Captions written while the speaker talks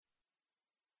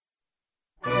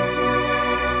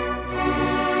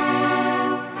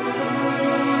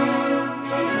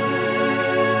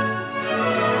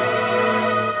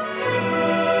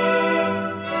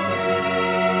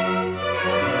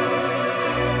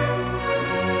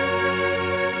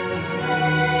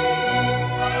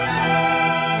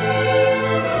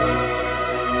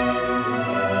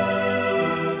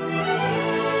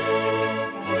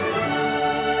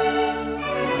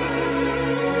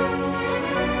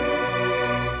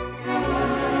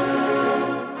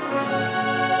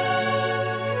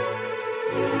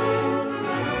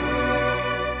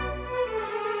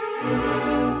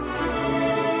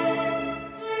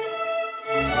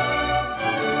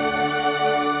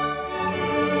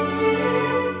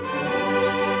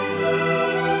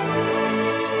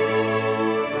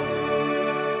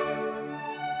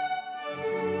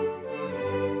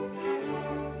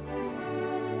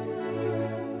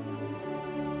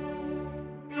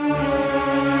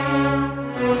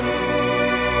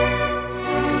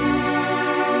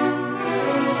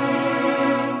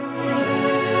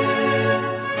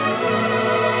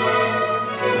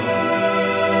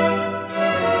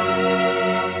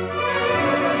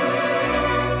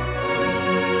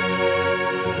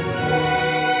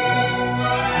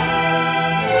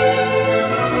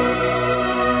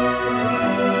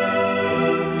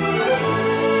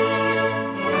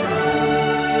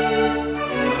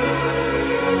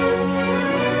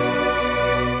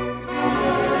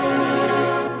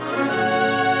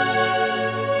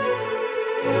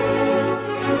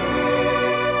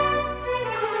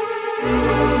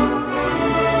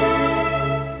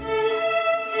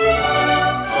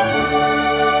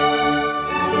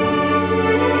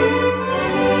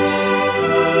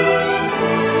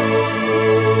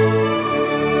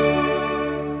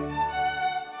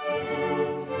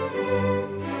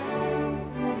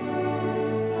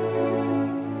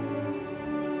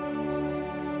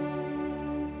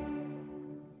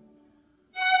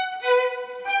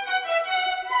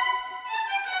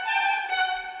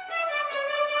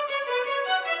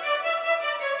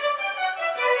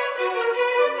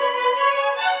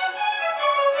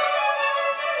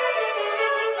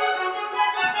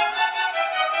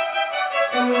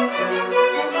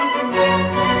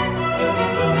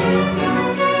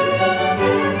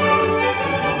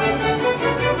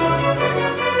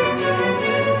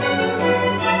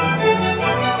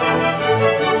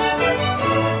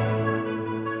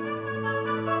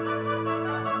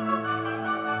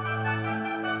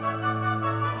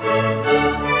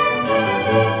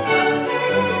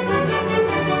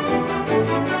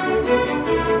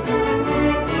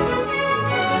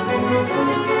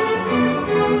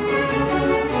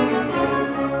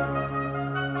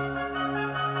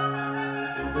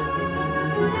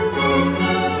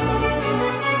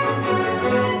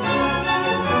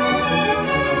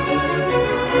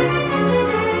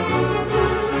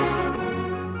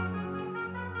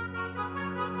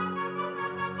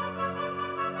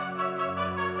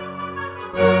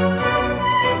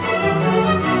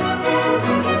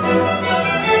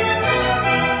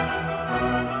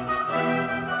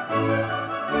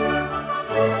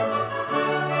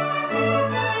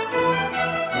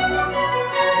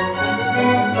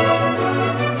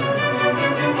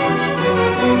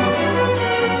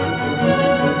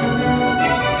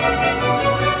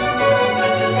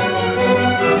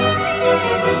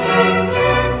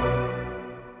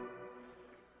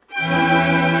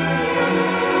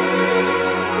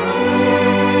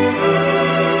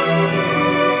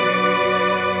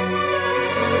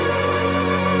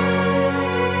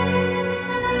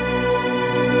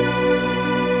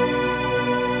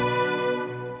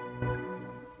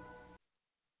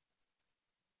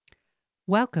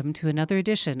Welcome to another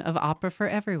edition of Opera for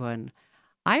Everyone.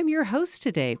 I'm your host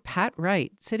today, Pat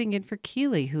Wright, sitting in for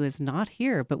Keely, who is not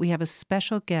here, but we have a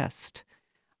special guest.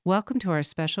 Welcome to our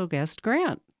special guest,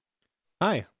 Grant.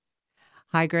 Hi.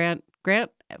 Hi, Grant.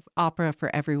 Grant, Opera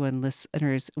for Everyone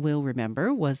listeners will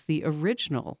remember, was the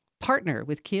original partner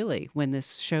with Keely when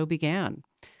this show began,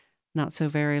 not so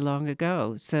very long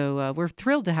ago. So we're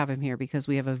thrilled to have him here because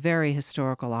we have a very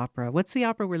historical opera. What's the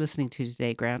opera we're listening to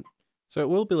today, Grant? So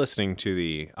we'll be listening to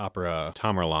the opera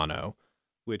Tamerlano,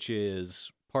 which is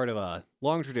part of a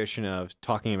long tradition of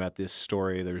talking about this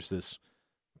story. There's this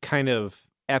kind of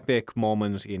epic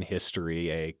moment in history,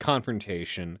 a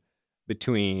confrontation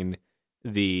between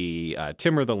the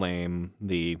Timur the Lame,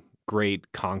 the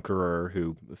great conqueror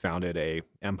who founded a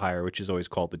empire, which is always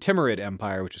called the Timurid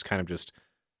Empire, which is kind of just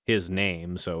his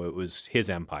name. So it was his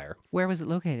empire. Where was it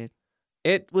located?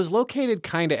 It was located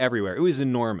kind of everywhere. It was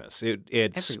enormous.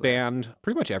 It spanned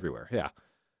pretty much everywhere. Yeah.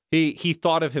 He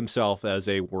thought of himself as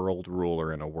a world ruler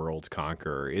and a world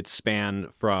conqueror. It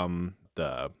spanned from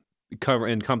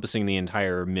encompassing the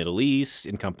entire Middle East,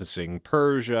 encompassing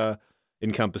Persia,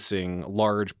 encompassing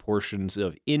large portions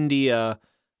of India,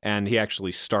 and he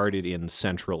actually started in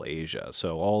Central Asia.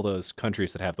 So all those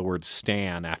countries that have the word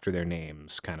Stan after their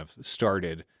names kind of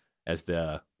started as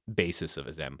the basis of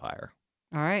his empire.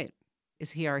 All right.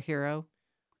 Is he our hero?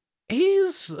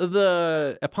 He's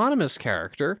the eponymous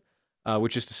character,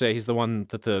 which is to say he's the one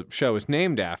that the show is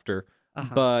named after,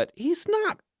 but he's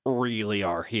not really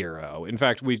our hero. In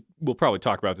fact, we'll probably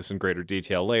talk about this in greater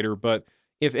detail later, but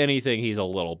if anything, he's a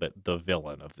little bit the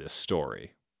villain of this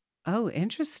story. Oh,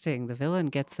 interesting. The villain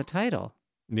gets the title.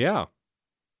 Yeah.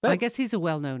 I guess he's a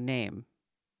well-known name.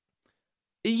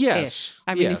 Yes. Ish.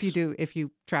 I mean, if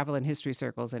you travel in history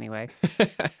circles anyway.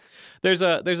 There's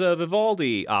a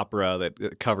Vivaldi opera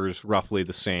that covers roughly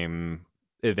the same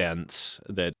events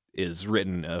that is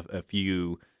written a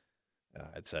few,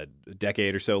 it's a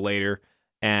decade or so later,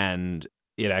 and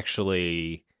it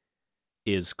actually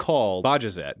is called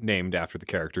Bajazet, named after the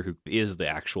character who is the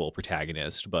actual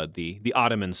protagonist, but the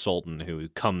Ottoman Sultan who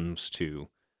comes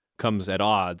at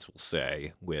odds, we'll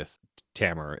say, with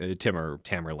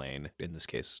Tamerlane, in this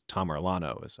case,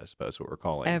 Tamerlano is, I suppose, what we're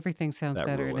calling. Everything sounds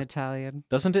better in Italian.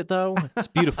 Doesn't it, though? It's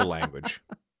beautiful language.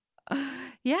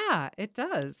 Yeah, it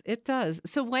does. It does.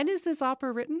 So when is this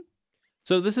opera written?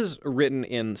 So this is written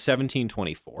in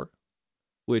 1724,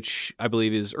 which I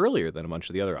believe is earlier than a bunch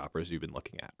of the other operas you've been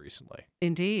looking at recently.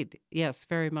 Indeed. Yes,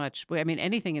 very much. I mean,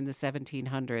 anything in the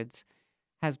 1700s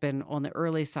has been on the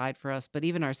early side for us, but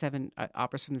even our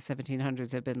operas from the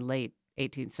 1700s have been late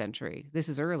 18th century. This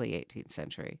is early 18th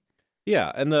century.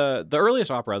 Yeah, and the earliest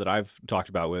opera that I've talked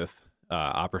about with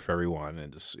Opera for Everyone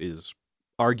is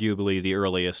arguably the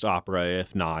earliest opera,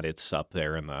 if not, it's up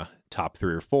there in the top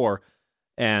 3 or 4,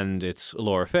 and it's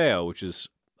L'Orfeo, which is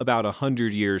about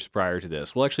 100 years prior to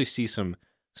this. We'll actually see some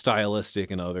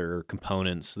stylistic and other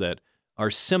components that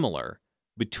are similar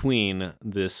between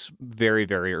this very,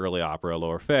 very early opera,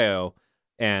 L'Orfeo,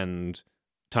 and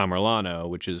Tamerlano,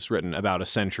 which is written about a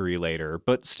century later,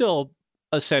 but still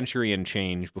a century and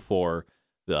change before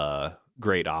the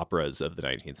great operas of the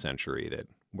 19th century that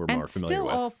we're more familiar with. And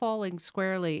still all falling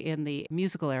squarely in the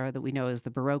musical era that we know as the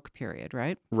Baroque period,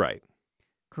 right? Right.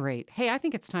 Great. Hey, I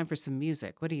think it's time for some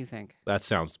music. What do you think? That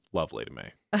sounds lovely to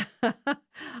me.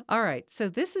 All right. So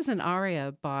this is an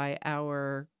aria by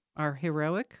our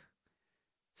heroic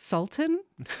Sultan,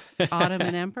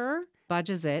 Ottoman Emperor,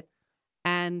 Bajazet.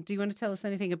 And do you want to tell us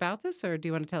anything about this, or do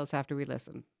you want to tell us after we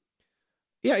listen?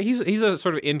 Yeah, he's a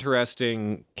sort of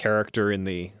interesting character in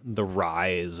the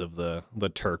rise of the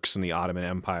Turks and the Ottoman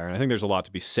Empire. And I think there's a lot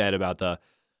to be said about the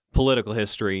political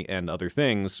history and other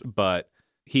things, but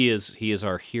he is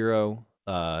our hero.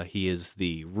 He is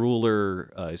the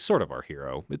ruler, sort of our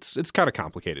hero. It's kind of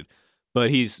complicated, but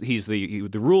he's the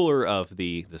ruler of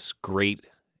this great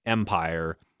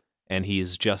empire, and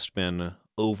he's just been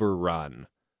overrun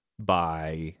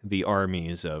by the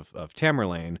armies of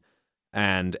Tamerlane,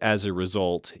 and as a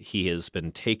result, he has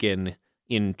been taken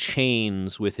in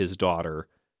chains with his daughter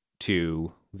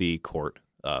to the court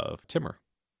of Timur.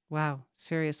 Wow,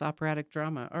 serious operatic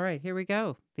drama. All right, here we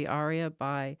go. The aria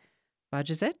by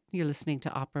Bajazet. You're listening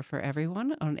to Opera for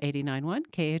Everyone on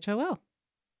 89.1 KHOL.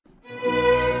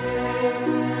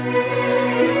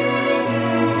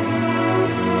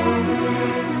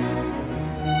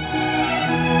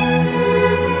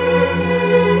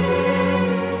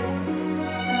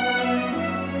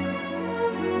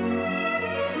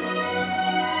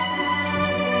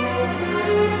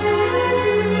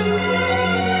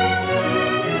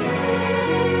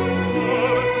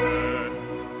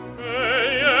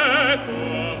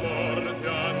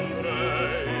 Morte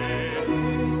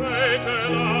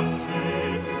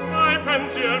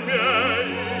pensier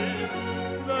miei,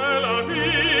 della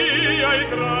via il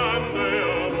grande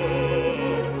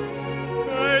amor,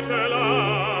 se ce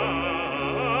l'ha.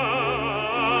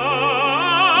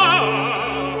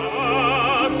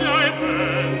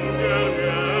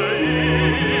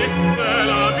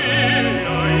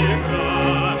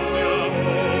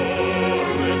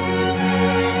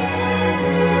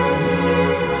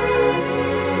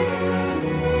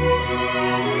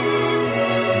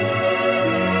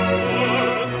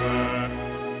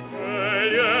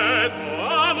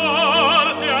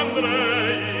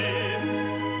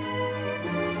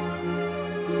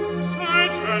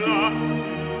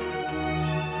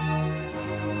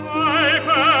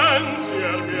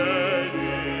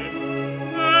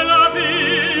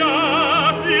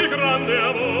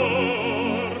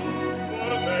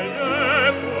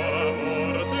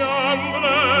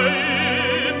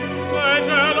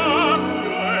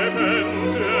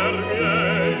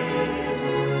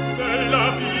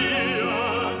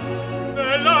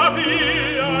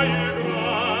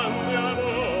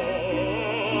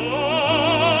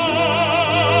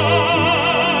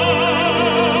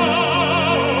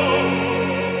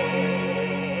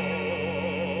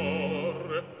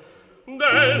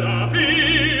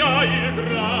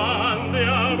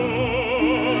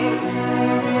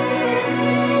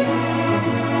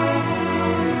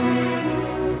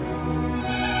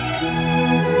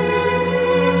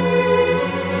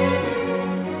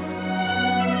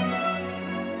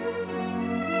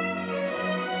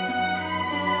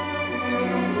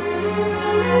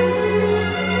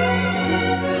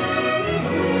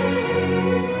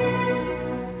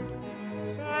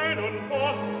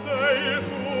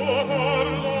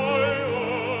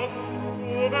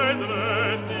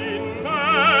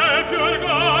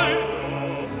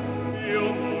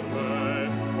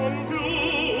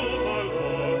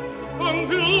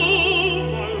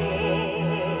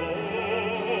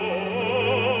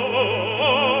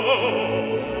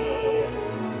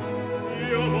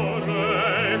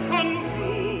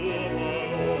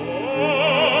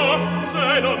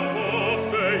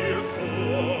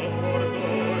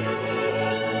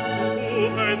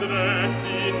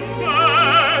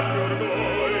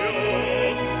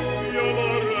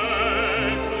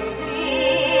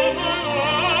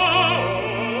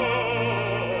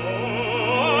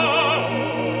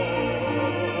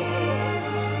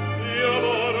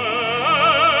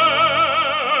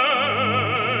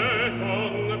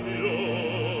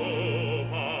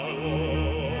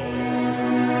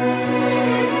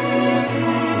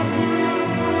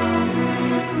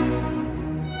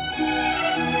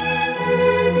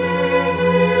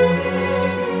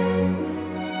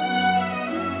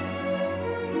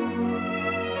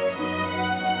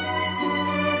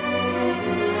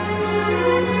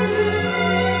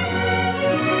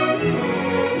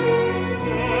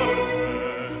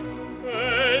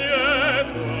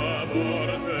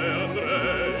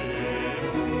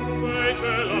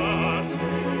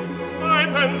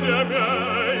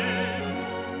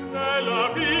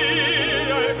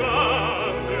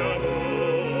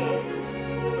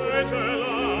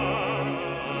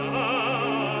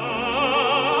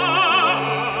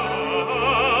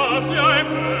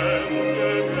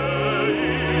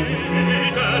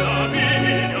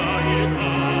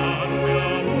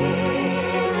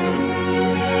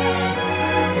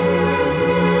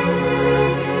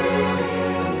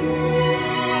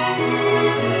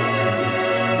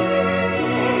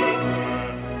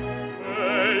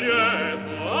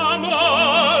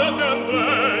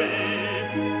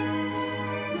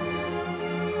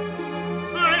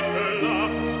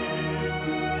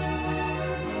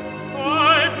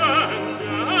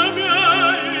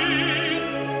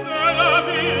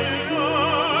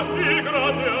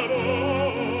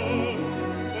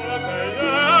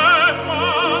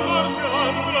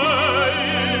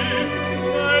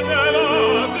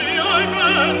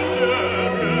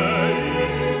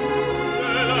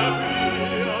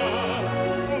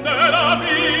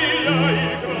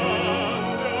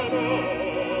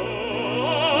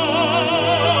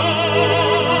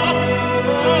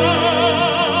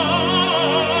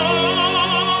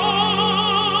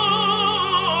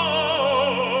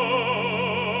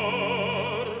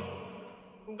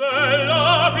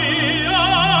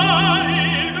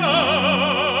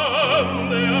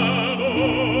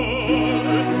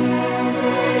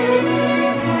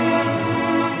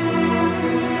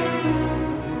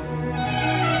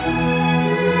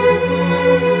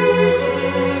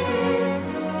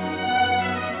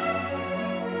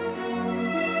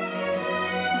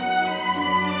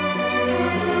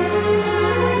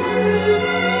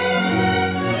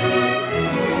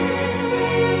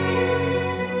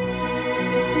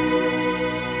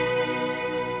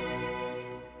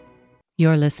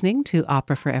 You're listening to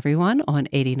Opera for Everyone on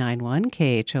 89.1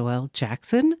 KHOL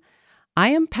Jackson. I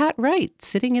am Pat Wright,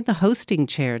 sitting in the hosting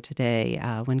chair today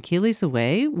when Keely's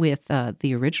away with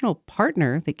the original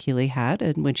partner that Keely had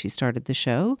and when she started the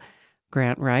show,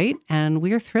 Grant Wright. And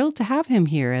we are thrilled to have him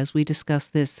here as we discuss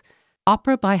this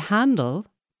opera by Handel,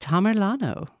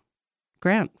 Tamerlano.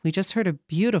 Grant, we just heard a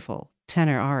beautiful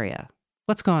tenor aria.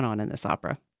 What's going on in this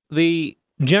opera? The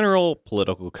general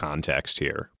political context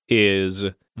here is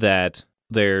that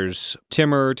there's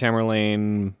Timur,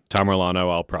 Tamerlane, Tamerlano.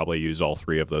 I'll probably use all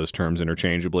three of those terms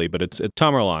interchangeably, but it's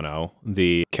Tamerlano,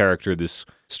 the character this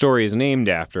story is named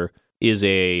after, is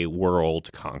a world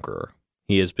conqueror.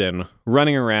 He has been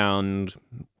running around,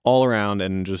 all around,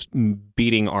 and just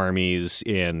beating armies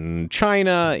in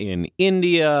China, in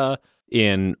India,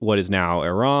 in what is now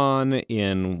Iran,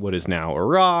 in what is now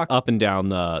Iraq, up and down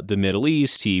the Middle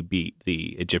East. He beat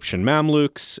the Egyptian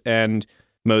Mamluks, and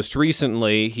most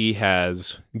recently, he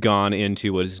has gone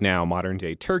into what is now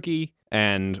modern-day Turkey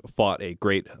and fought a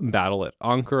great battle at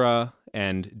Ankara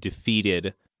and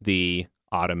defeated the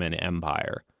Ottoman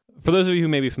Empire. For those of you who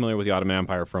may be familiar with the Ottoman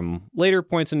Empire from later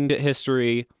points in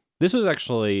history, this was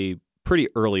actually pretty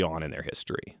early on in their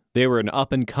history. They were an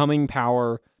up-and-coming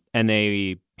power, and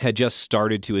they had just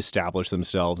started to establish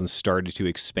themselves and started to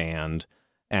expand.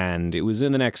 And it was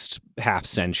in the next half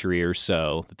century or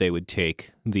so that they would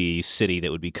take the city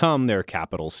that would become their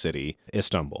capital city,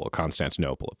 Istanbul,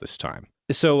 Constantinople at this time.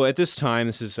 So at this time,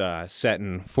 this is set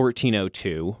in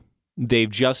 1402. They've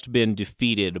just been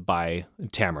defeated by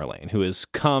Tamerlane, who has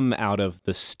come out of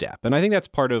the steppe. And I think that's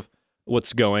part of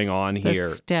what's going on here.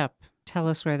 The steppe. Tell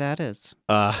us where that is.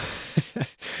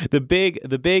 The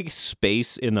big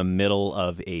space in the middle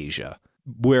of Asia,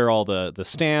 where all the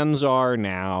stands are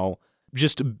now.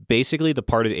 Just basically the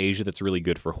part of Asia that's really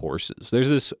good for horses. There's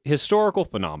this historical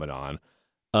phenomenon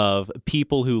of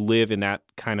people who live in that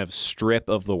kind of strip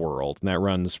of the world, and that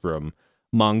runs from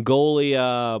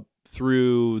Mongolia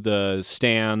through the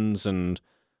stands and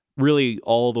really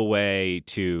all the way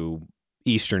to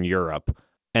Eastern Europe.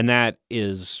 And that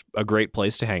is a great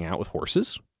place to hang out with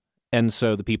horses. And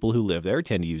so the people who live there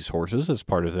tend to use horses as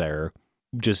part of their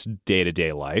just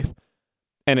day-to-day life.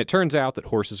 And it turns out that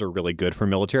horses are really good for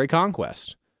military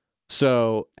conquest.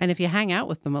 So, and if you hang out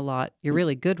with them a lot, you're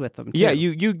really good with them, too. Yeah,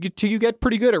 you get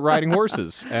pretty good at riding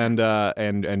horses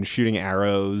and shooting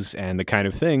arrows and the kind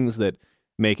of things that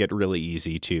make it really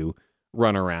easy to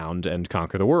run around and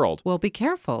conquer the world. Well, be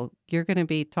careful. You're going to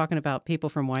be talking about people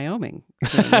from Wyoming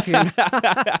soon, if you're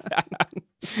not.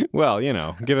 Well,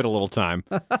 give it a little time.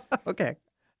 Okay.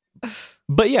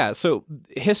 But yeah, so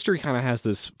history kind of has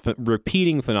this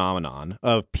repeating phenomenon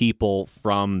of people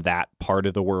from that part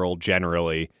of the world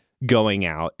generally going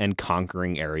out and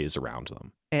conquering areas around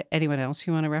them. Anyone else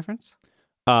you want to reference?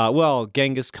 Well,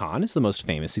 Genghis Khan is the most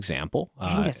famous example.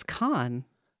 Genghis Khan?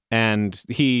 And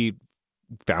he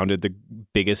founded the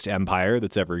biggest empire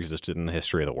that's ever existed in the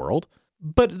history of the world.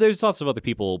 But there's lots of other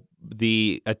people.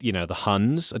 The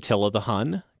Huns, Attila the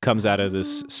Hun, comes out of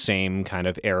this same kind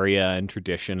of area and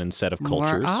tradition and set of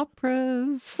cultures. More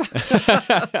operas.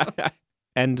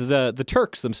 And the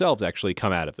Turks themselves actually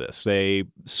come out of this. They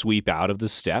sweep out of the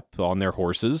steppe on their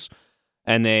horses,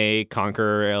 and they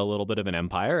conquer a little bit of an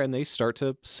empire, and they start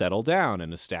to settle down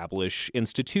and establish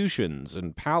institutions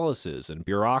and palaces and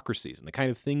bureaucracies and the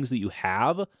kind of things that you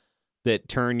have that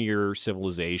turn your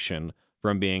civilization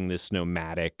from being this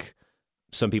nomadic,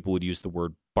 some people would use the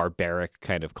word barbaric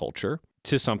kind of culture,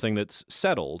 to something that's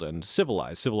settled and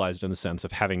civilized in the sense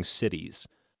of having cities.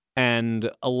 And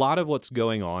a lot of what's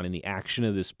going on in the action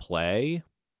of this play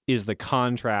is the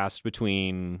contrast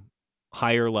between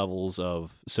higher levels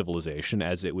of civilization,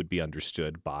 as it would be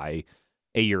understood by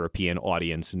a European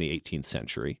audience in the 18th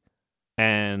century,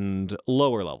 and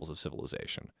lower levels of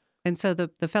civilization. And so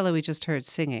the fellow we just heard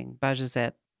singing,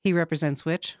 Bajazet, he represents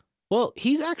which? Well,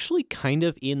 he's actually kind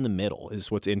of in the middle,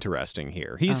 is what's interesting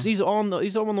here. He's on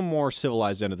the more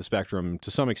civilized end of the spectrum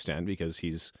to some extent, because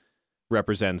he's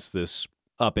represents this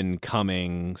up and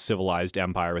coming civilized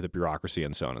empire with a bureaucracy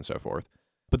and so on and so forth.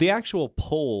 But the actual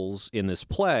poles in this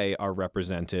play are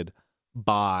represented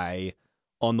by,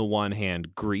 on the one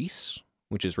hand, Greece,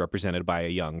 which is represented by a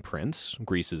young prince.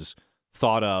 Greece is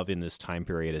thought of in this time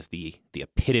period as the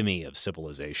epitome of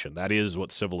civilization. That is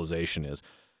what civilization is.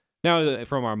 Now,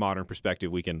 from our modern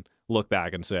perspective, we can look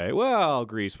back and say, well,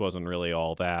 Greece wasn't really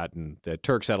all that, and the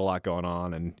Turks had a lot going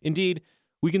on. And indeed,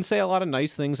 we can say a lot of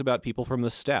nice things about people from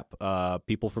the steppe.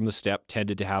 People from the steppe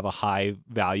tended to have a high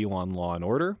value on law and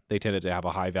order. They tended to have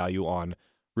a high value on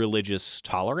religious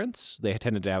tolerance. They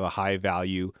tended to have a high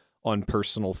value on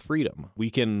personal freedom. We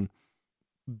can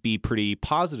be pretty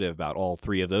positive about all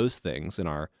three of those things in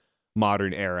our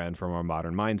modern era and from our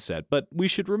modern mindset. But we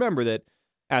should remember that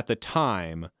at the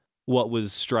time, what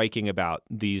was striking about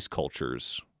these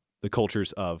cultures, the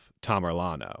cultures of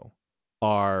Tamerlano,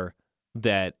 are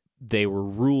that they were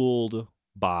ruled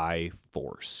by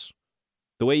force.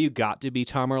 The way you got to be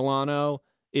Tamerlano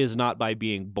is not by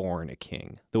being born a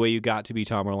king. The way you got to be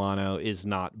Tamerlano is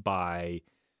not by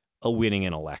winning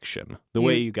an election. The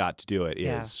way you got to do it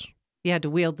is... You had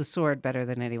to wield the sword better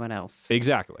than anyone else.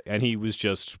 Exactly. And he was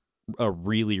just a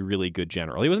really, really good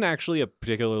general. He wasn't actually a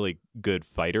particularly good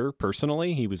fighter,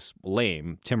 personally. He was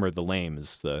lame. Timur the Lame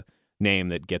is the name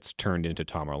that gets turned into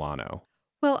Tamerlano.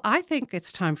 Well, I think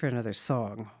it's time for another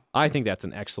song. I think that's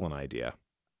an excellent idea.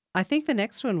 I think the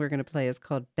next one we're going to play is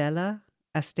called Bella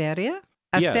Asteria.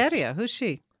 Yes. Asteria, who's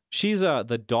she? She's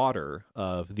the daughter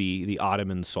of the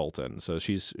Ottoman Sultan. So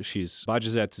she's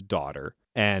Bajazet's daughter.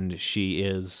 And she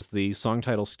is, the song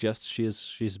title suggests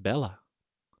she's Bella.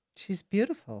 She's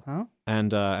beautiful, huh?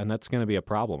 And that's going to be a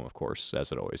problem, of course,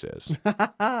 as it always is.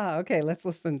 Okay, let's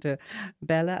listen to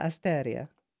Bella Asteria.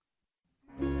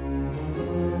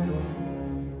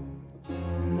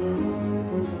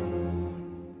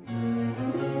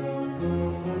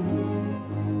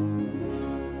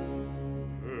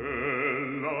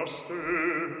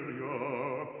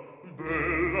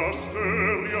 Bella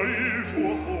Asteria, il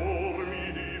tuo cor mi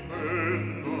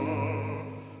difenda,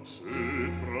 se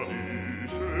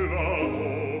tradisce la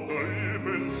bocca il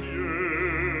pensier,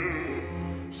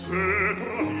 se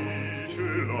tradisce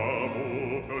la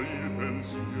bocca il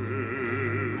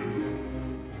pensier.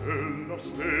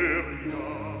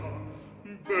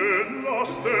 Bella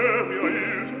Asteria,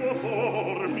 il tuo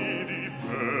cor mi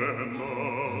difenda,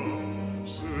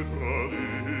 se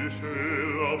tradisce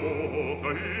la bocca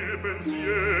il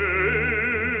pensier,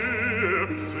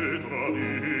 se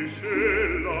tradisce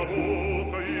la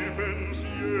bocca il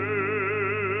pensier.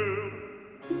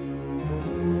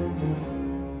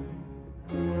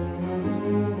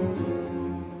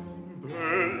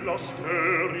 Bella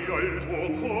Asteria, il tuo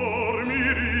cor mi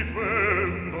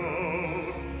difenda,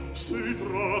 se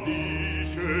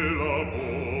tradisce la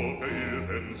bocca il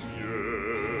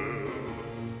pensier,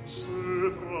 se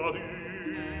tradisce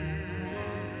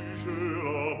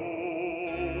la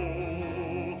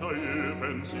bocca il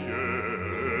pensier.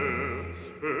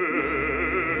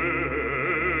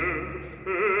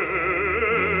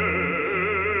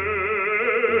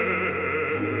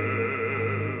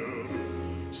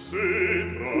 Se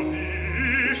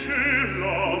tradisce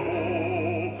la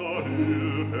bocca il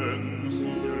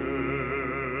pensier.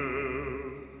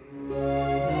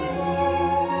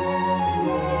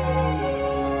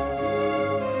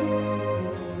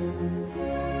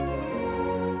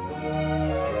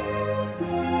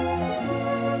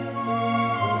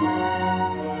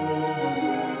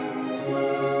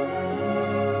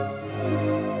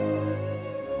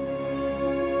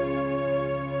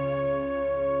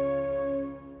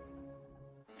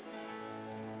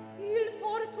 Il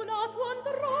fortunato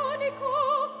Andronico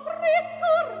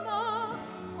ritorna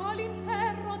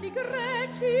all'impero di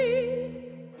Greci.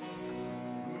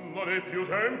 Non è più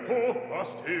tempo,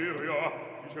 Asteria,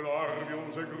 di celarvi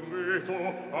un segreto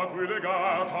a cui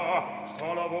legata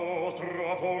sta la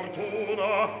vostra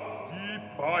fortuna. Di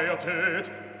Bajazet,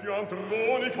 di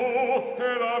Andronico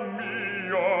e la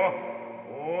mia.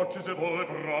 Oggi se voi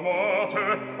bramate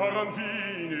a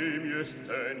ranfini i miei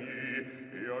stegni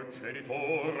e al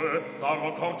genitore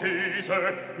darò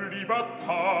cortese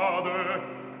libertade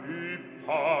e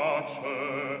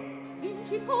pace.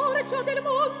 Vincitore già del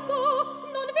mondo,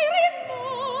 non vi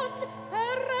rimmon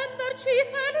per renderci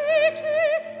felici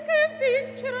che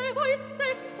vincere voi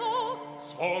stesso.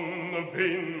 Son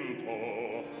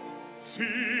vinto, sì,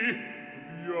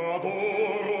 vi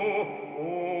adoro,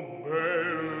 oh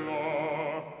bella.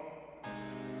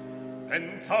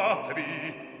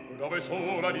 Pensatevi, dove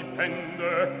sola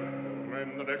dipende,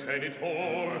 rende del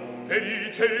genitor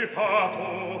felice il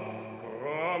fato,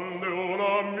 grande un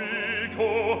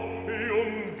amico e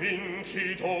un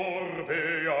vincitor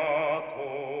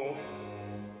beato.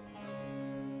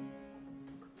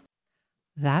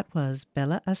 That was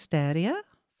Bella Asteria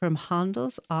from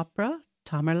Handel's opera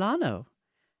Tamerlano.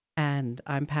 And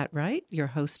I'm Pat Wright, your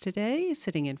host today,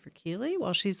 sitting in for Keely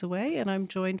while she's away, and I'm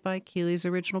joined by Keely's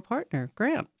original partner,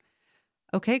 Grant.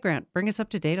 Okay, Grant, bring us up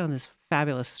to date on this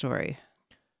fabulous story.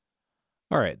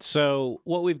 All right, so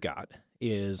what we've got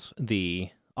is the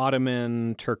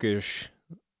Ottoman Turkish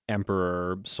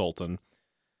emperor sultan.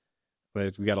 We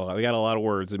got a lot of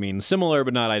words. I mean, similar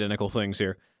but not identical things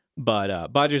here.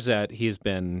 But Bajazet, he's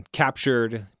been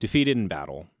captured, defeated in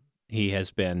battle. He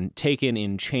has been taken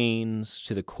in chains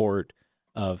to the court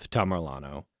of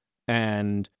Tamerlano.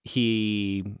 And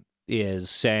he is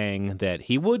saying that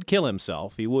he would kill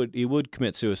himself. He would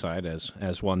commit suicide,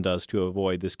 as one does, to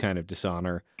avoid this kind of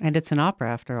dishonor. And it's an opera,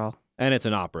 after all. And it's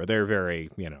an opera. They're very,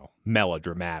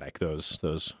 melodramatic,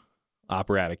 those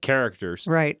operatic characters.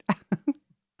 Right.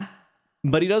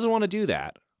 But he doesn't want to do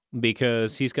that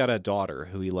because he's got a daughter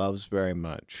who he loves very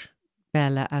much.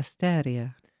 Bella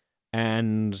Asteria.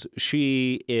 And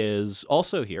she is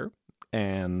also here.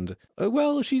 And,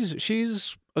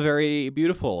 she's very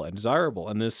beautiful and desirable.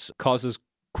 And this causes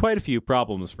quite a few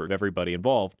problems for everybody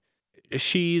involved.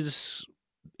 She's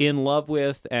in love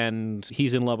with, and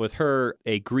he's in love with her,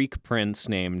 a Greek prince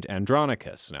named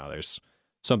Andronicus. Now, there's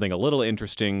something a little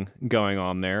interesting going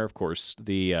on there. Of course,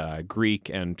 the Greek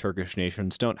and Turkish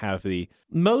nations don't have the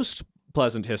most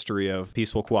pleasant history of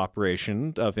peaceful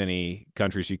cooperation of any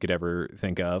countries you could ever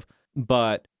think of.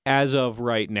 But as of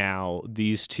right now,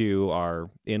 these two are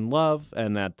in love,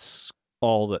 and that's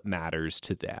all that matters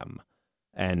to them.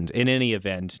 And in any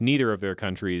event, neither of their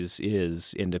countries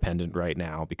is independent right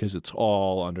now because it's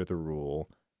all under the rule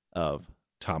of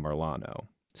Tamerlano.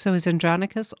 So is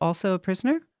Andronicus also a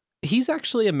prisoner? He's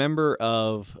actually a member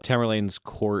of Tamerlane's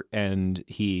court, and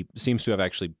he seems to have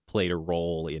actually played a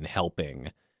role in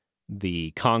helping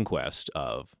the conquest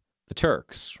of the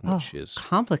Turks, which is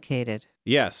complicated.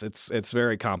 Yes, it's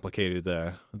very complicated.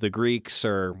 The Greeks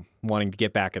are wanting to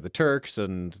get back at the Turks,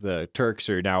 and the Turks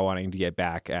are now wanting to get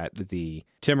back at the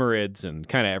Timurids, and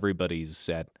kind of everybody's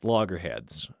at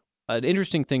loggerheads. An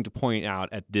interesting thing to point out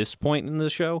at this point in the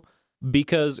show,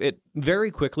 because it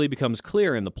very quickly becomes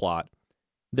clear in the plot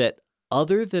that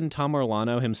other than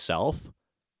Tamerlano himself,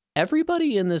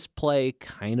 everybody in this play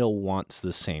kind of wants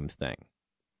the same thing.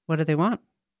 What do they want?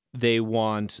 They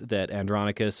want that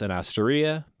Andronicus and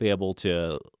Asteria be able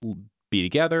to be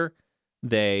together.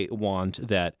 They want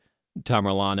that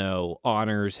Tamerlano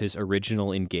honors his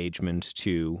original engagement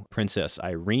to Princess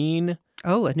Irene.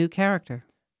 Oh, a new character.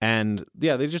 And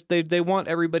yeah, they want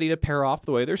everybody to pair off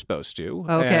the way they're supposed to.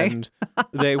 Okay. And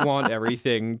they want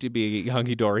everything to be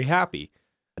hunky-dory happy.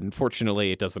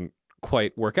 Unfortunately, it doesn't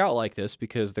quite work out like this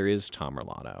because there is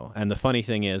Tamerlano. And the funny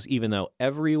thing is, even though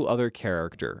every other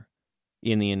character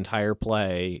in the entire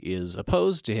play is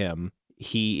opposed to him,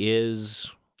 he's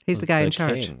the guy in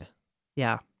charge. King,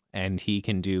 Yeah. and he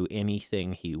can do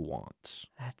anything he wants.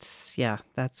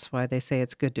 That's why they say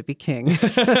it's good to be king.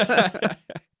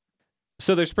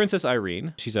 So there's Princess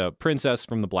Irene. She's a princess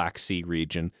from the Black Sea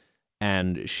region,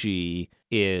 and she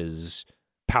is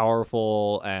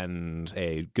powerful and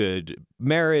a good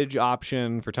marriage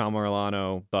option for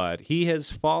Tamerlano, but he has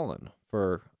fallen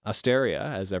for Asteria,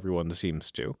 as everyone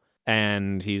seems to.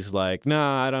 And he's like,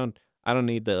 "Nah, I don't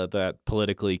need that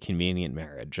politically convenient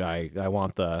marriage. I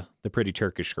want the pretty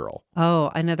Turkish girl." Oh,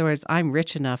 in other words, I'm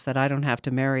rich enough that I don't have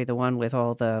to marry the one with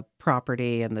all the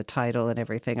property and the title and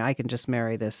everything. I can just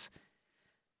marry this.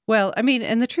 Well, I mean,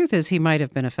 and the truth is he might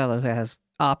have been a fellow who has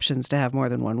options to have more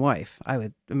than one wife, I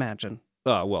would imagine.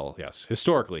 Well, yes.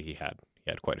 Historically, he had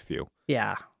quite a few.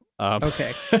 Yeah.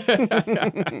 Okay.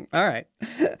 All right.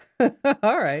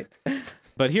 All right.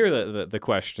 But here the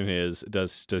question is,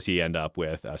 does he end up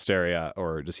with Asteria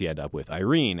or does he end up with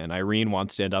Irene? And Irene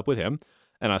wants to end up with him,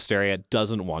 and Asteria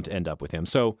doesn't want to end up with him.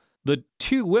 So the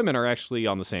two women are actually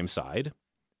on the same side,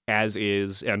 as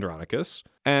is Andronicus.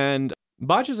 And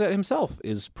Bajazet himself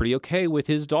is pretty okay with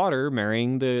his daughter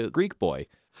marrying the Greek boy.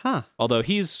 Huh. Although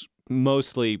he's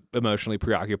mostly emotionally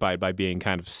preoccupied by being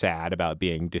kind of sad about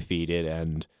being defeated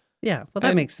and... Yeah, well,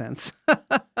 that makes sense.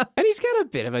 And he's got a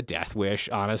bit of a death wish,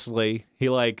 honestly. He,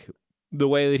 the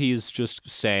way that he's just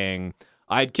saying,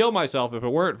 "I'd kill myself if it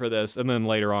weren't for this," and then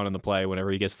later on in the play, whenever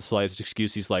he gets the slightest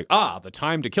excuse, he's like, "The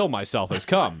time to kill myself has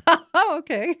come." Oh,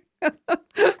 okay.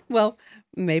 Well,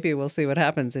 maybe we'll see what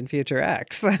happens in future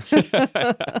acts.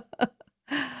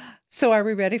 So are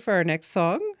we ready for our next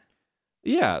song?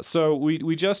 Yeah, so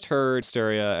we just heard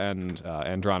Asteria and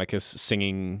Andronicus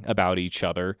singing about each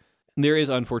other. There is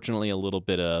unfortunately a little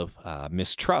bit of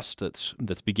mistrust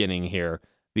that's beginning here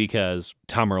because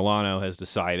Tamerlano has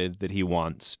decided that he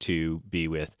wants to be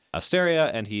with Asteria,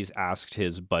 and he's asked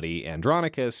his buddy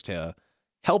Andronicus to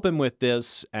help him with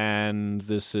this, and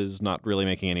this is not really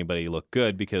making anybody look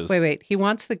good because... Wait. He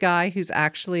wants the guy who's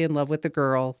actually in love with the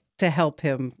girl to help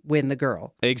him win the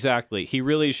girl. Exactly. He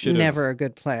really should have... Never a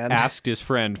good plan. ...asked his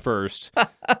friend first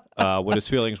what his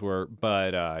feelings were.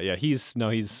 But he's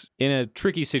in a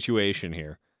tricky situation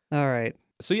here. All right.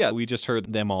 So yeah, we just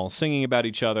heard them all singing about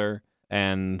each other.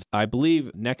 And I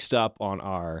believe next up on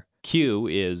our queue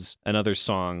is another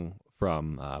song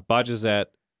from Bajazet.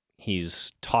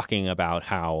 He's talking about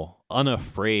how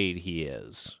unafraid he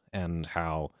is and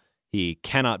how He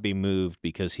cannot be moved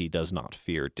because he does not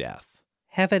fear death.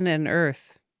 Heaven and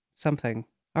earth, something.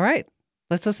 All right,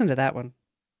 let's listen to that one.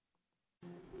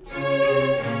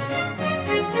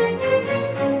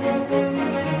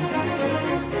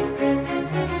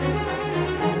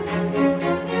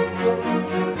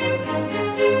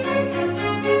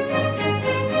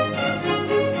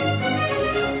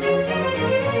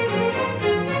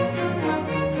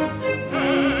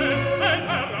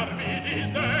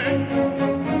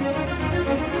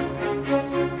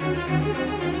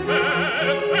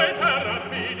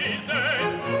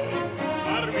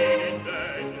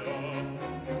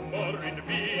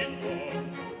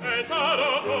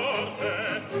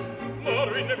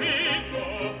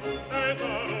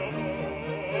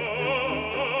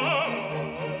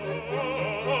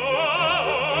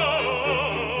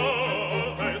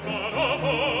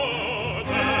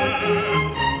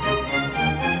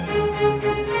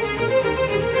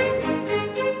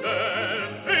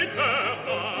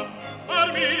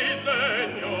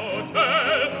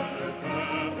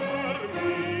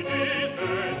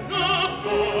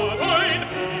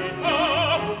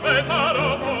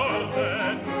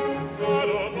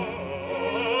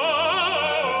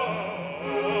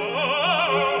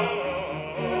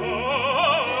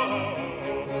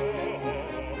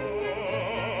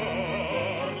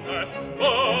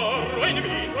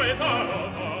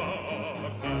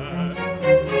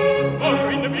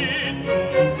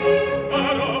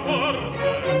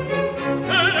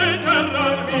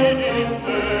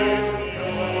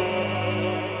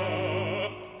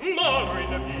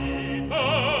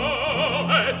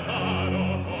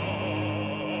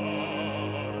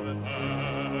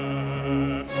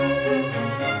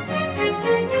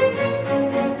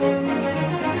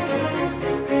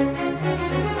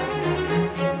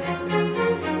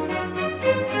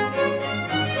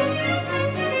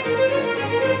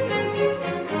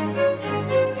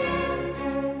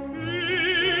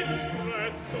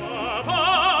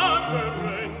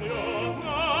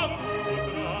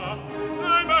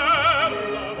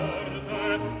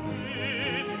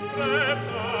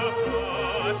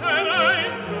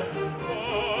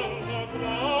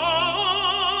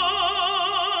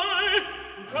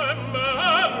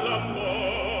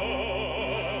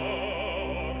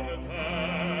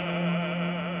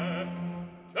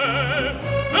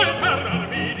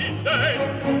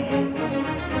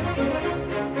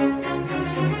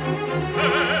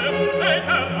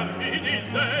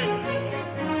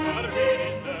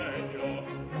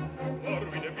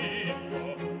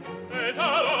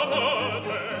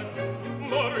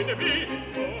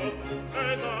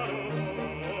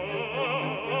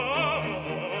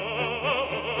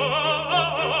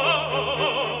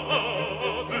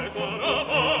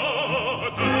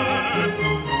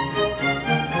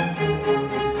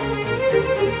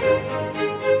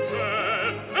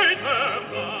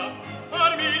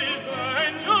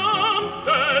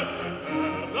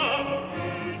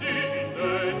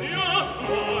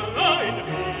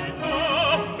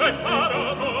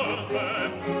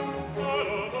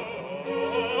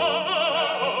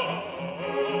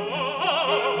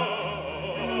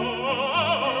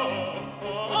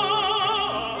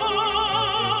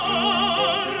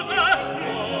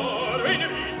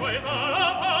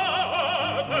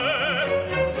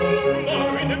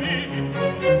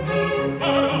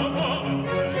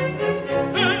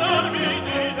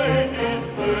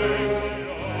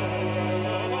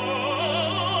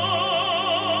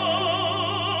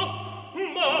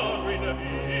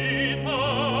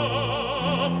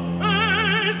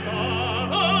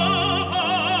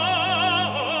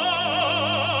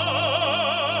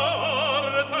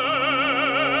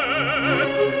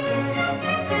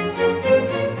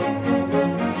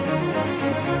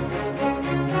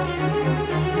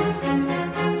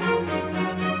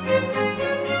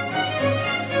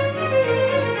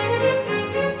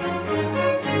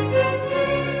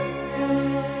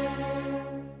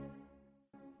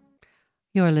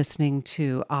 You're listening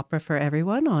to Opera for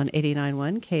Everyone on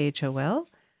 89.1 KHOL.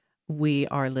 We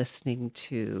are listening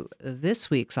to this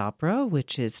week's opera,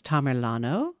 which is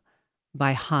Tamerlano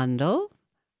by Handel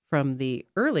from the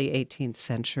early 18th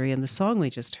century. And the song we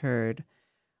just heard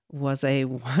was a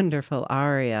wonderful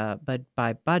aria, but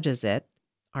by Bajazet,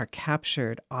 our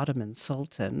captured Ottoman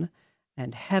Sultan,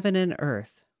 and Heaven and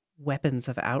Earth, Weapons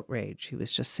of Outrage, he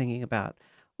was just singing about.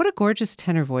 What a gorgeous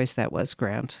tenor voice that was,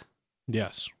 Grant.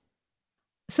 Yes.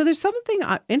 So there's something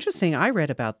interesting I read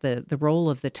about the role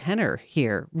of the tenor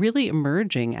here, really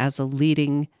emerging as a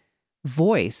leading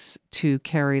voice to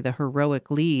carry the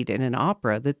heroic lead in an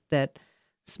opera, that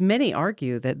many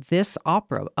argue that this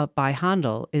opera by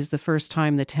Handel is the first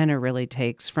time the tenor really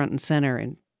takes front and center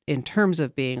in terms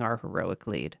of being our heroic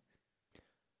lead.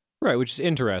 Right, which is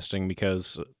interesting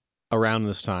because around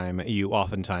this time, you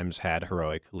oftentimes had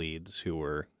heroic leads who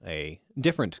were a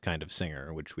different kind of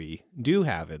singer, which we do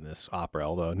have in this opera,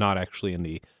 although not actually in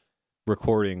the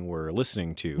recording we're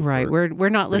listening to. Right, we're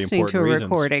not listening to a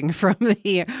recording from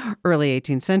the early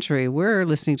 18th century. We're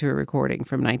listening to a recording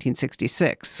from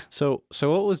 1966. So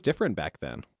what was different back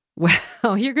then?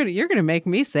 Well, you're gonna make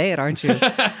me say it, aren't you?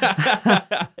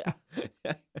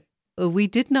 We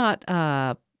did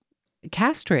not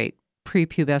castrate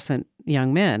prepubescent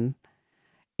young men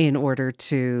in order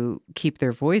to keep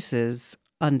their voices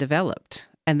undeveloped,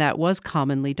 and that was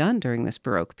commonly done during this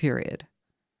Baroque period.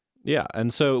 Yeah,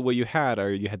 and so what you had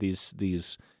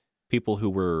these people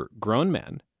who were grown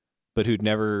men, but who'd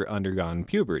never undergone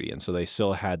puberty, and so they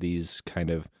still had these kind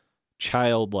of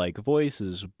childlike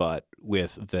voices, but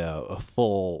with the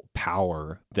full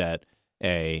power that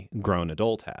a grown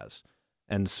adult has.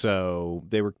 And so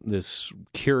they were this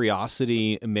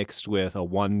curiosity mixed with a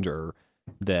wonder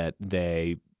that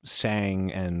they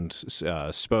sang and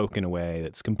spoke in a way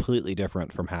that's completely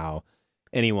different from how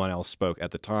anyone else spoke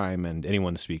at the time and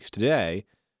anyone speaks today.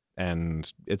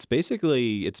 And it's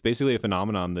basically a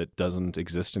phenomenon that doesn't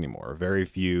exist anymore. Very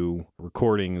few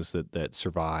recordings that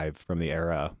survive from the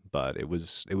era, but it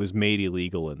was made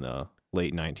illegal in the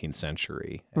late 19th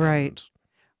century. Right.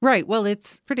 Well,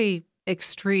 it's pretty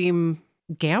extreme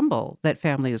gamble that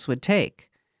families would take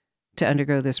to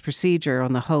undergo this procedure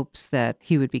on the hopes that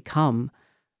he would become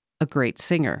a great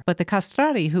singer. But the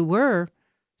castrati who were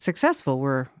successful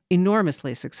were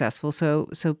enormously successful, so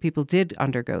people did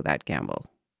undergo that gamble.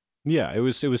 Yeah, it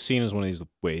was seen as one of these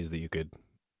ways that you could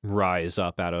rise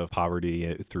up out of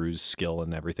poverty through skill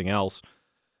and everything else.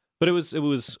 But it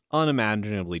was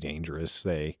unimaginably dangerous.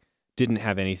 They didn't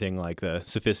have anything like the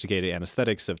sophisticated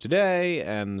anesthetics of today,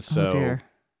 and so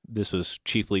this was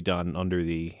chiefly done under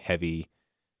the heavy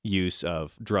use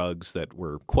of drugs that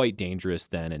were quite dangerous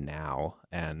then and now,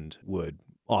 and would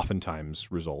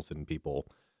oftentimes result in people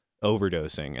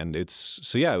overdosing. And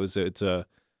it's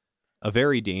a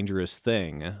very dangerous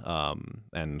thing,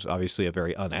 and obviously a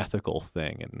very unethical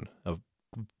thing in a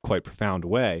quite profound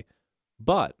way,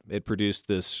 but it produced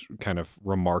this kind of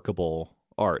remarkable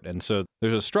art. And so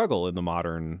there's a struggle in the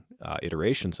modern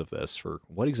iterations of this for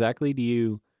what exactly do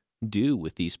you do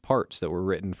with these parts that were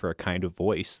written for a kind of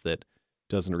voice that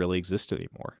doesn't really exist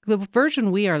anymore. The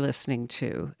version we are listening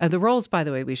to, the roles, by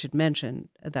the way, we should mention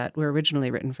that were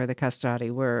originally written for the castrati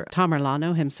were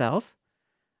Tamerlano himself,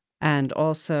 and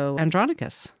also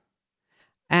Andronicus.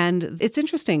 And it's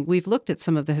interesting, we've looked at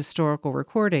some of the historical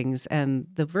recordings, and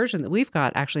the version that we've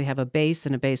got actually have a bass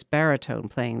and a bass baritone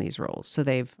playing these roles. So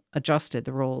they've adjusted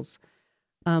the roles.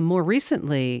 More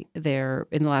recently, in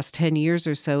the last 10 years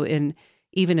or so,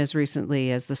 even as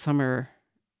recently as the summer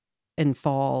and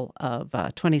fall of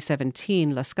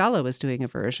 2017, La Scala was doing a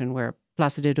version where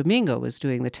Placido Domingo was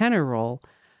doing the tenor role.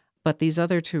 But these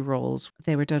other two roles,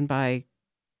 they were done by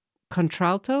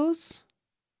contraltos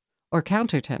or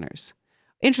countertenors.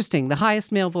 Interesting. The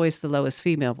highest male voice, the lowest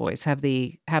female voice have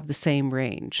the same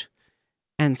range,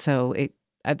 and so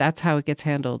that's how it gets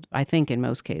handled, I think, in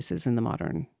most cases in the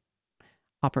modern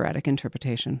operatic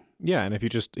interpretation. Yeah, and if you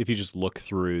just look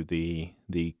through the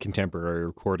contemporary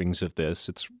recordings of this,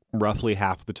 it's roughly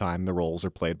half the time the roles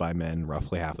are played by men,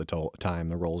 roughly half the time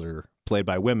the roles are played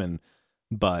by women,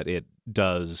 but it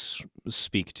does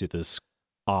speak to this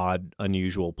odd,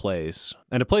 unusual place.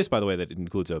 And a place, by the way, that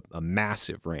includes a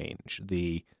massive range.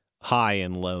 The high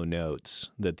and low notes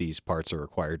that these parts are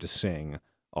required to sing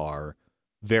are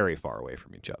very far away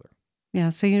from each other.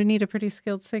 Yeah, so you need a pretty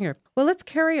skilled singer. Well, let's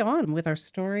carry on with our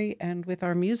story and with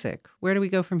our music. Where do we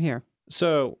go from here?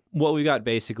 So what we've got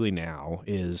basically now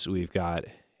is we've got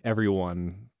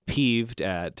everyone peeved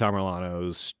at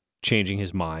Tamerlano's changing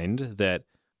his mind, that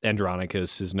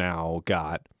Andronicus has now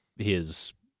got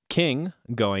his king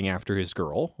going after his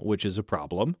girl, which is a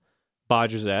problem.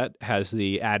 Bajazet has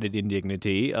the added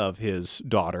indignity of his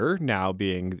daughter now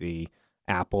being the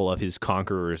apple of his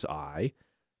conqueror's eye.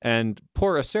 And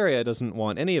poor Asteria doesn't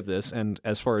want any of this, and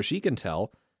as far as she can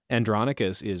tell,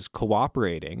 Andronicus is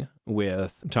cooperating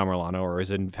with Tamerlano, or has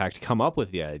in fact come up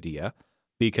with the idea,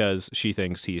 because she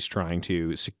thinks he's trying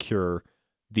to secure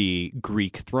the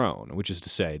Greek throne, which is to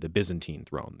say the Byzantine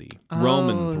throne, the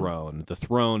Roman throne, the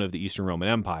throne of the Eastern Roman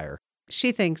Empire.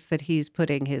 She thinks that he's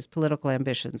putting his political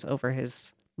ambitions over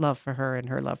his love for her and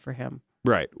her love for him.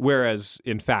 Right. Whereas,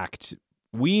 in fact,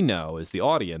 we know as the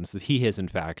audience that he has, in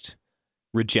fact,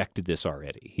 rejected this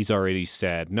already. He's already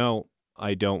said, no,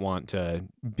 I don't want to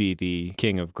be the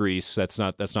king of Greece. That's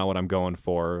not what I'm going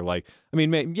for. Like, I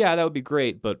mean, yeah, that would be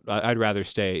great, but I'd rather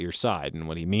stay at your side. And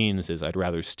what he means is I'd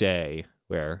rather stay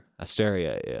where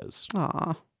Asteria is.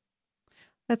 Aw,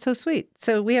 that's so sweet.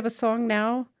 So we have a song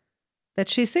now that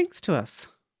she sings to us.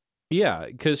 Yeah,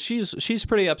 because she's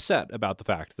pretty upset about the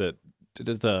fact that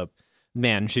the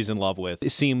man she's in love with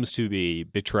seems to be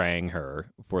betraying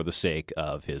her for the sake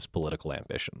of his political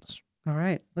ambitions. All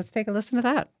right, let's take a listen to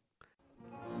that.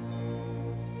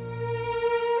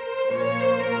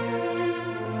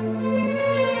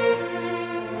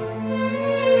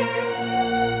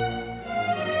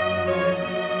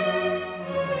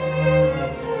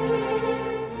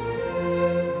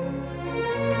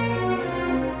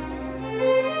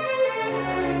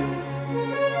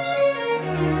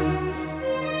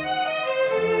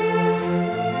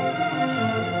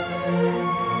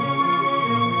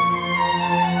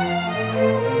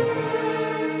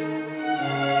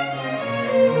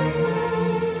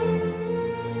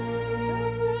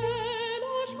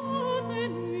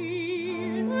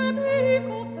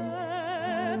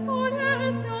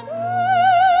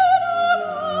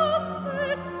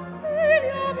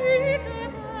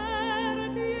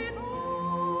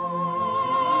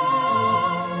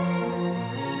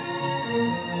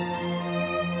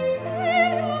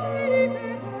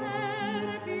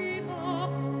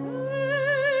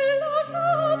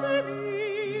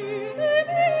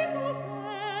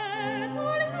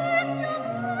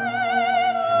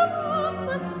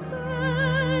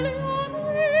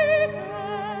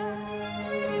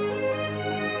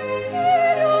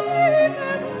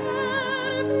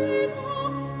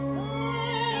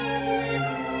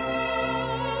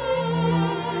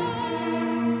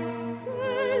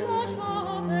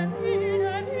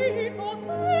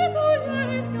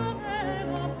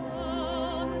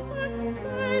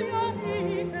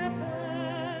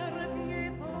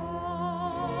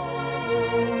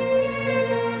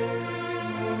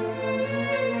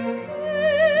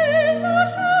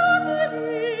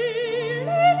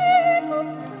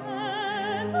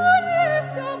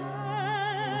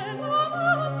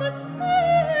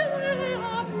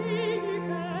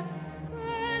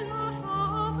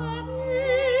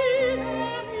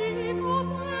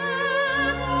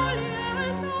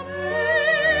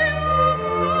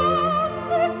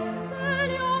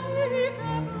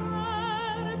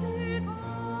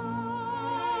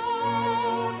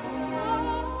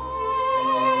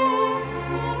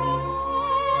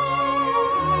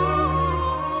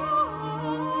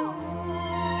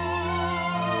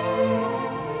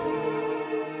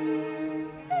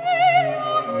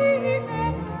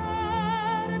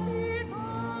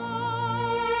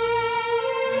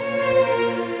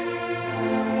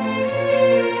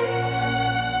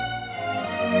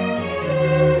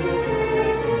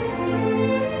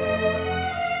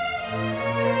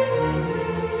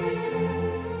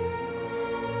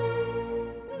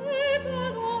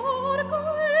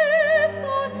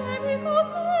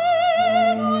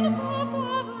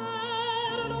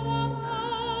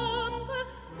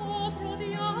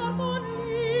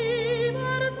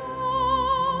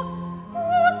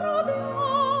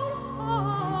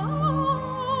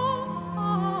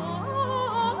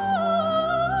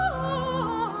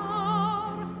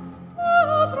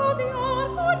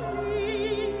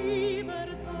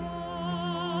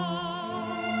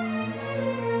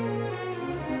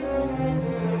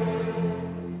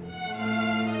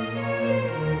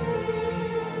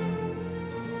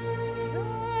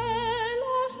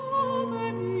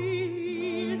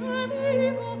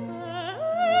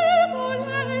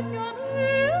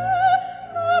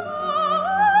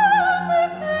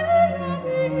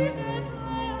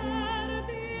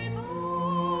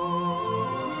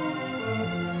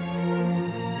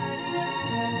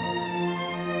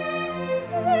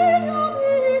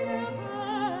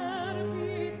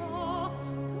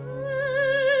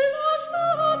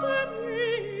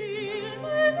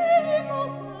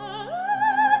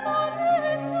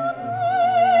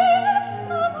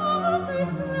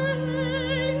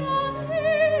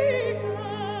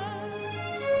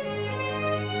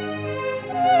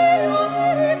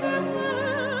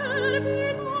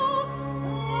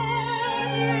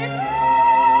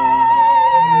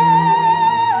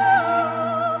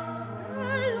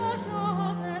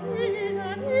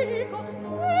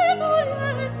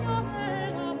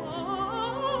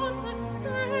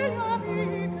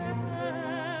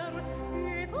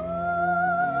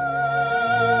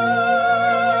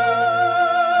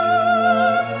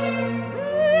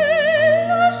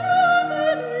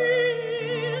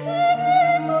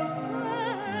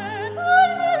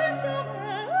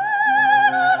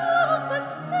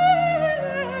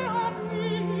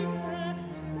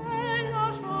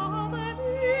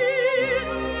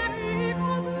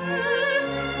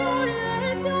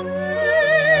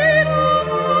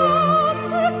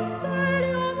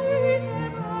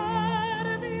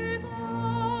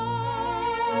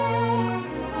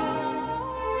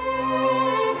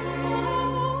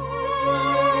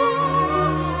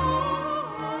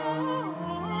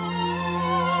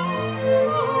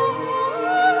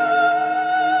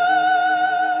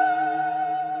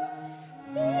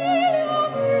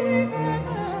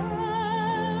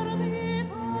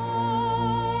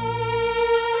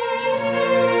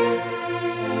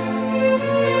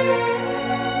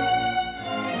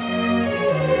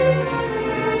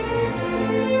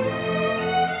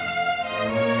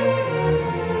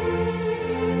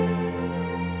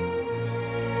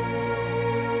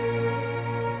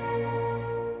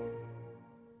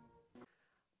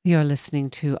 You're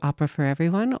listening to Opera for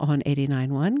Everyone on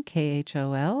 89.1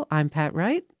 KHOL. I'm Pat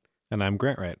Wright. And I'm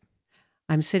Grant Wright.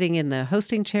 I'm sitting in the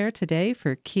hosting chair today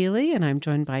for Keeley, and I'm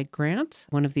joined by Grant,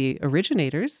 one of the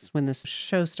originators when this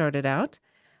show started out.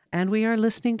 And we are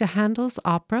listening to Handel's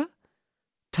opera,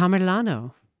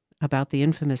 Tamerlano, about the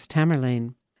infamous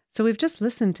Tamerlane. So we've just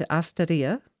listened to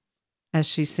Asteria as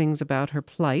she sings about her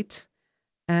plight,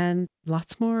 and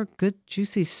lots more good,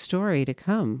 juicy story to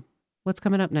come. What's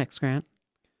coming up next, Grant?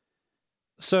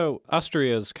 So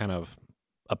Astria's kind of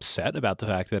upset about the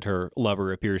fact that her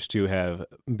lover appears to have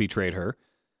betrayed her.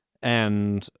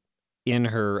 And in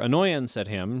her annoyance at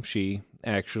him, she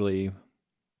actually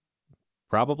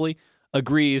probably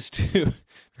agrees to,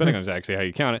 depending on exactly how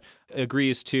you count it,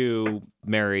 agrees to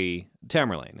marry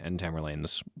Tamerlane. And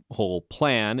Tamerlane's whole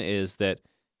plan is that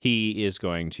he is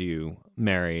going to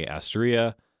marry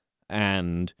Asteria,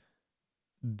 and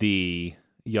the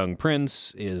young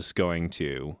prince is going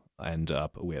to end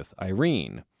up with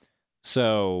Irene.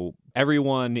 So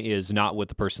everyone is not with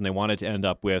the person they wanted to end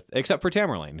up with, except for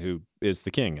Tamerlane, who is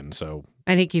the king.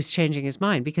 And he keeps changing his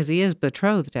mind because he is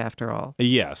betrothed after all.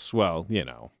 Yes, well,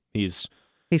 he's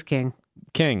king.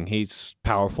 He's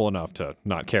powerful enough to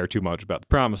not care too much about the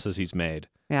promises he's made.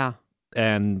 Yeah.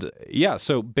 And yeah,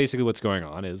 so basically what's going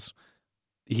on is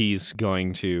he's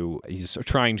trying to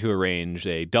arrange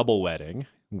a double wedding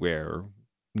where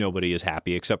nobody is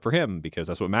happy except for him, because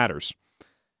that's what matters.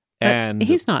 And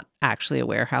he's not actually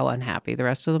aware how unhappy the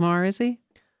rest of them are, is he?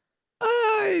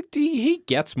 He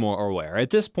gets more aware.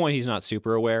 At this point, he's not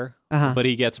super aware, but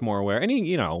he gets more aware. And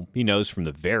he knows from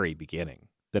the very beginning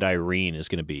that Irene is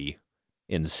going to be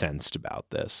incensed about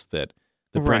this, that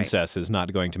the princess is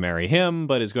not going to marry him,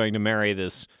 but is going to marry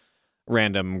this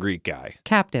random Greek guy.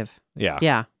 Captive. Yeah.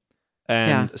 Yeah.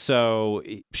 And so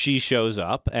she shows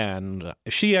up, and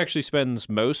she actually spends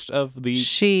most of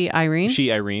the...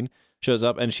 Irene shows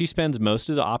up, and she spends most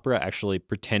of the opera actually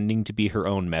pretending to be her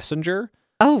own messenger.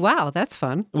 Oh, wow, that's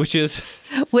fun. Which is...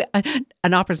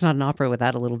 An opera's not an opera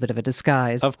without a little bit of a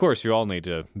disguise. Of course, you all need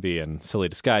to be in silly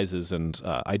disguises and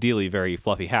ideally very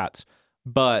fluffy hats.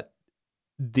 But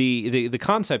the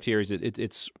concept here is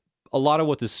it's a lot of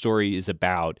what this story is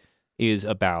about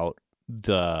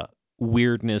the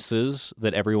weirdnesses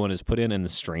that everyone is put in and the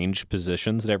strange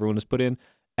positions that everyone is put in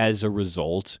as a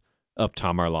result of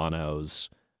Tamerlano's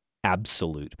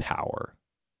absolute power.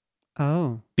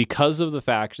 Oh. Because of the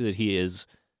fact that he is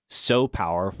so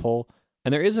powerful,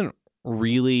 and there isn't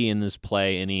really in this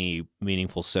play any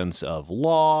meaningful sense of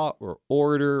law or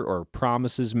order or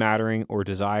promises mattering or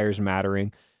desires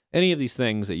mattering, any of these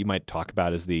things that you might talk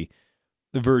about as the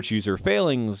virtues or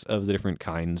failings of the different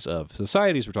kinds of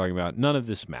societies we're talking about. None of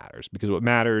this matters, because what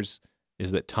matters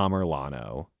is that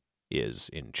Tamerlano is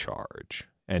in charge,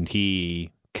 and he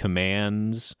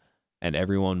commands, and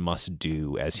everyone must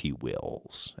do as he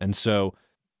wills. And so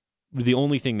the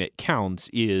only thing that counts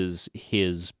is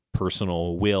his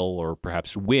personal will or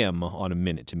perhaps whim on a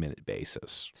minute-to-minute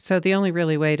basis. So the only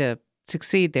really way to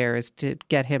succeed there is to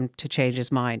get him to change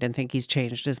his mind and think he's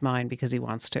changed his mind because he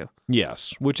wants to.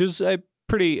 Yes, which is a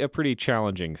pretty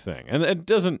challenging thing. And it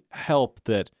doesn't help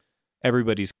that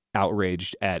everybody's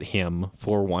outraged at him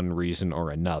for one reason or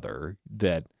another.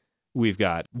 That we've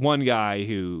got one guy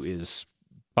who is...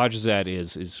 Bajazet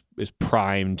is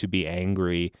primed to be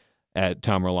angry at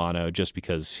Tamerlano just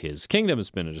because his kingdom has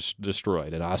been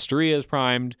destroyed. And Asteria is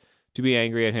primed to be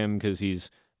angry at him because he's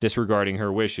disregarding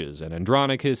her wishes. And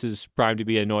Andronicus is primed to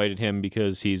be annoyed at him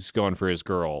because he's going for his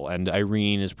girl. And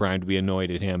Irene is primed to be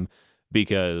annoyed at him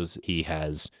because he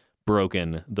has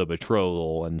broken the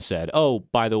betrothal and said, oh,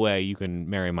 by the way, you can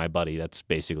marry my buddy. That's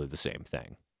basically the same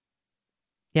thing.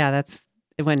 Yeah, that's...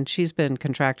 When she's been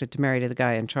contracted to marry to the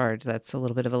guy in charge, that's a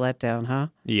little bit of a letdown, huh?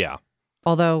 Yeah.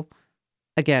 Although,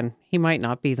 again, he might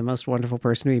not be the most wonderful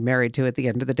person to be married to at the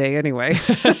end of the day anyway.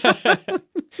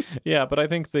 Yeah, but I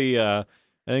think the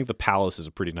palace is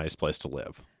a pretty nice place to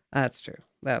live. That's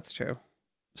true.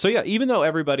 So yeah, even though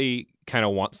everybody kind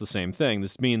of wants the same thing,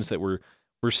 this means that we're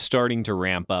starting to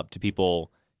ramp up to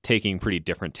people taking pretty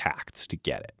different tacts to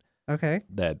get it. Okay.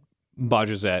 That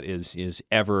Bajazet is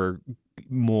ever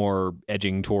more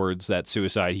edging towards that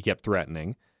suicide he kept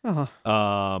threatening.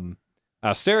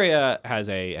 Asteria has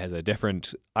a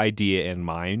different idea in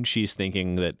mind. She's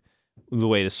thinking that the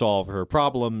way to solve her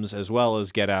problems as well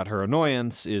as get out her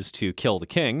annoyance is to kill the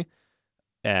king.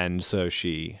 And so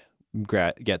she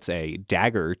gets a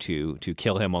dagger to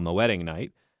kill him on the wedding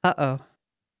night. Uh-oh.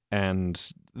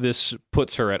 And this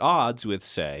puts her at odds with,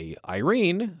 say,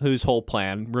 Irene, whose whole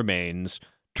plan remains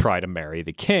try to marry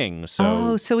the king.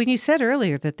 So when you said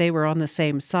earlier that they were on the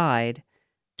same side,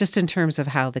 just in terms of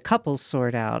how the couples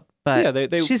sort out. But Yeah,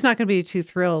 they she's not going to be too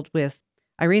thrilled with,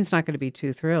 Irene's not going to be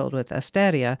too thrilled with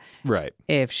Asteria right.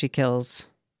 if she kills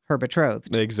her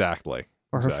betrothed Exactly.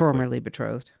 or her Exactly. formerly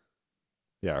betrothed.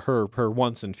 Yeah, her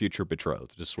once and future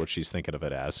betrothed, just what she's thinking of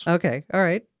it as. Okay. All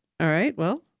right. All right.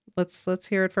 Well, let's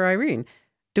hear it for Irene.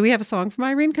 Do we have a song from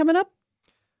Irene coming up?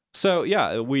 So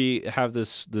yeah, we have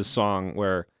this song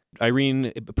where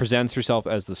Irene presents herself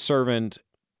as the servant,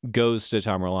 goes to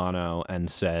Tamerlano and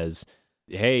says,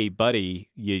 "Hey, buddy,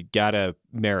 you gotta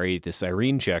marry this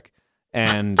Irene chick,"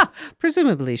 and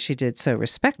Presumably she did so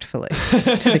respectfully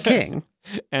to the king.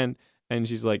 and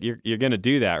she's like, "You're gonna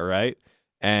do that, right?"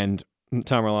 And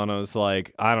Tamerlano's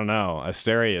like, "I don't know.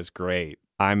 Asteria's great.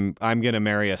 I'm gonna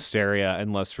marry Asteria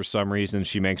unless for some reason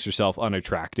she makes herself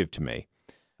unattractive to me."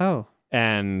 Oh.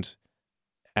 And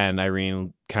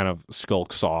Irene kind of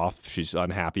skulks off. She's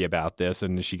unhappy about this,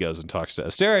 and she goes and talks to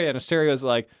Asteria, and Asteria's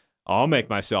like, "I'll make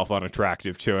myself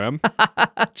unattractive to him."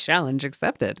 Challenge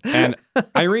accepted. And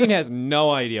Irene has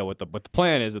no idea what the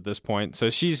plan is at this point. So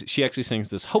she actually sings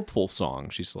this hopeful song.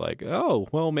 She's like, "Oh,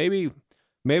 well, maybe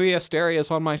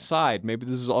Asteria's on my side. Maybe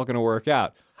this is all going to work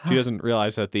out." She doesn't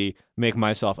realize that the make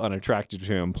myself unattractive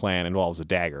to him plan involves a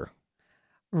dagger.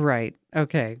 Right.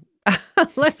 Okay.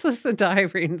 Let's listen to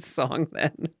Irene's song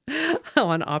then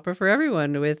on Opera for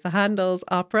Everyone with Handel's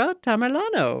opera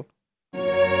Tamerlano.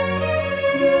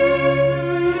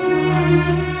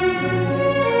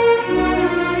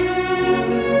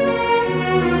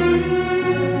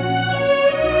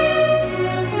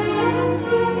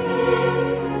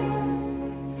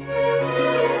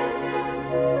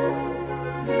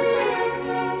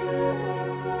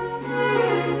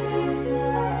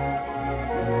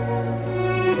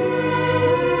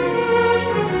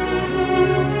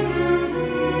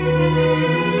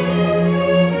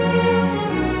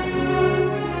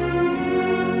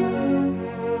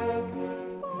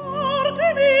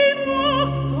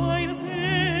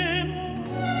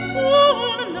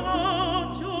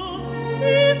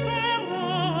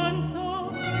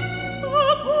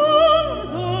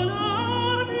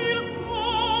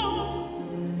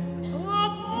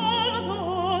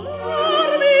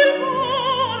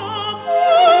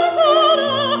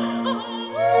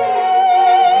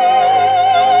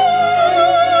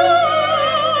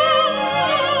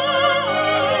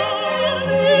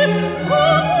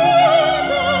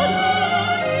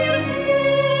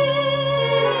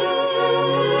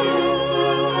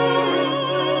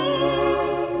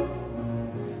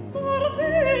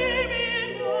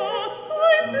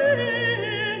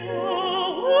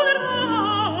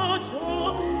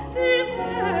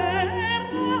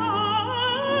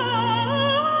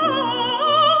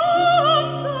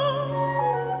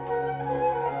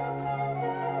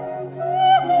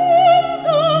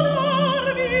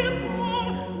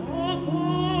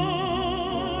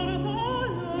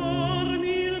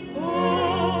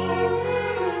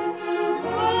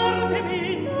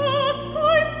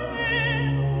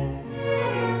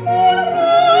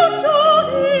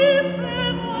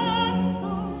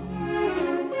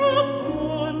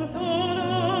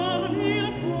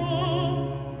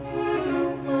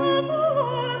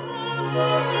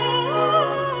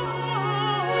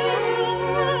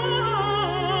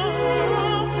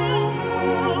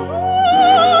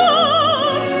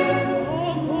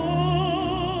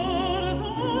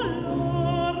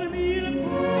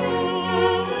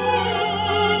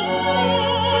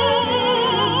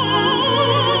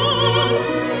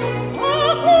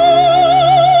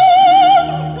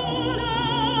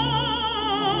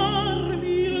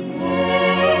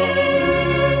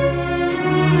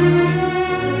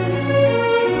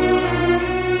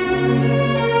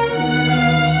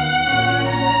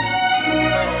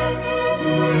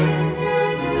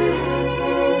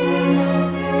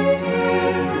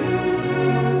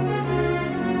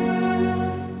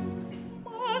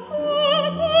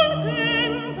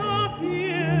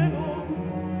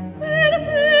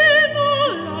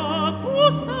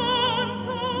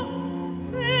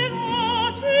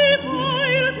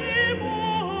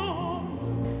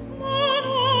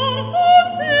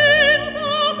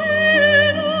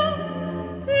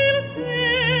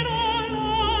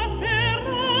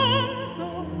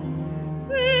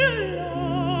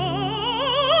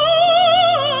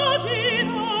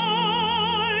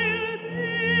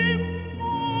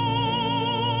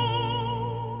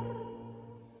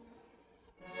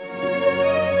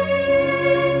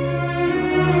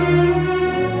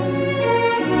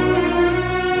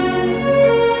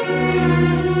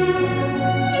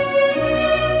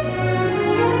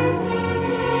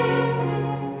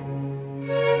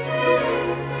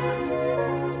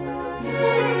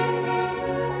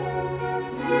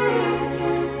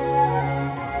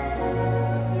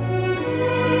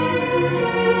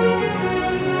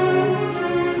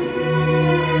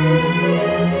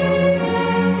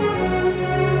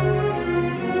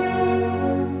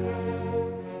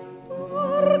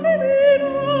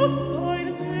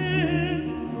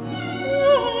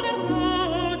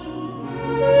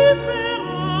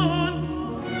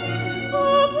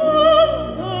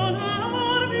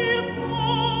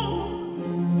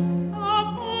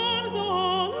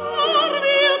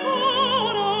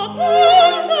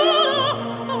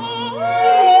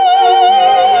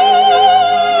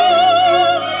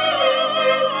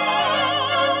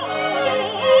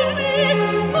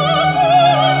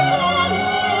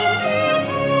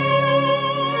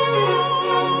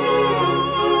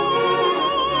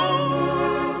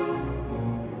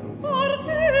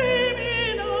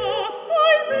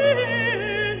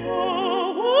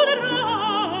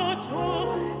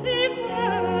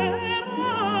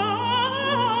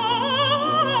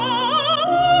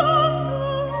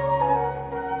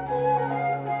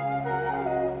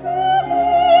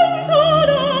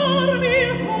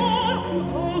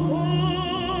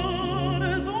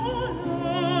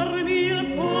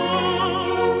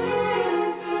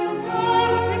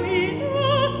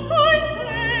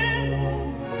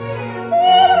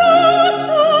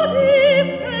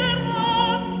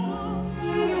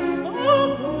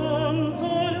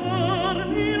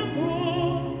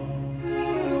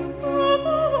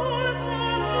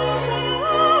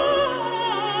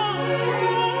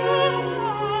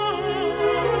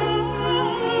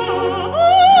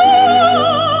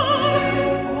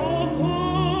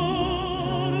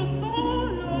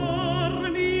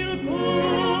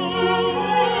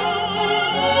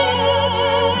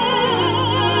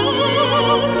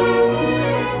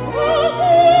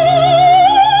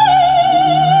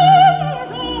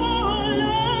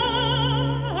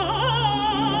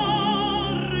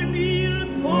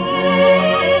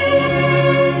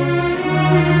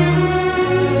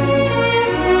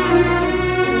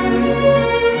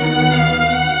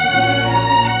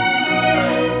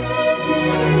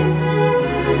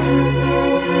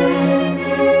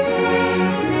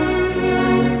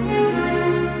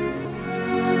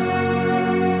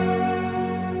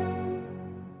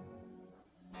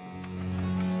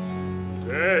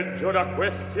 peggio da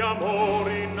questi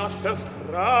amori nascer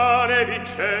strane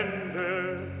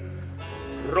vicende.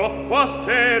 Troppo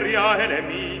asteria e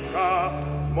nemica,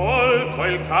 molto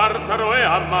il Tartaro è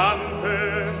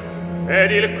amante,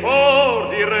 ed il cor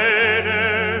di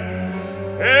rene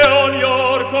è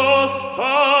ognor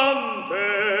costante.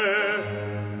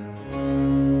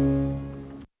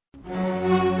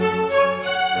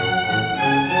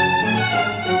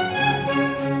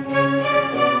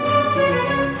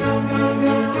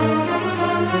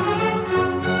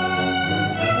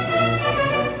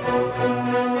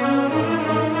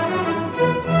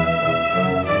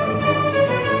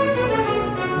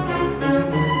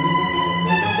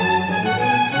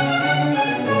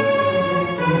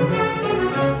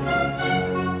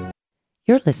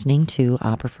 You're listening to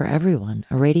Opera for Everyone,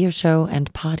 a radio show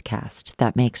and podcast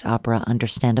that makes opera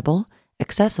understandable,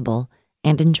 accessible,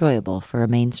 and enjoyable for a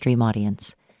mainstream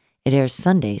audience. It airs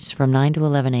Sundays from 9 to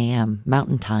 11 a.m.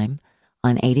 Mountain Time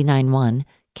on 89.1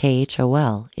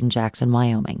 KHOL in Jackson,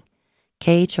 Wyoming.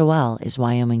 KHOL is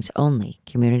Wyoming's only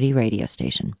community radio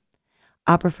station.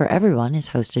 Opera for Everyone is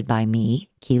hosted by me,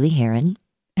 Keely Heron.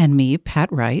 And me, Pat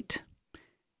Wright.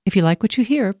 If you like what you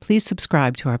hear, please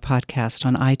subscribe to our podcast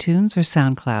on iTunes or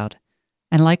SoundCloud,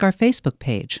 and like our Facebook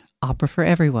page, Opera for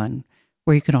Everyone,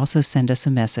 where you can also send us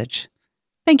a message.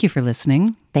 Thank you for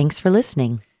listening. Thanks for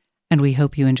listening. And we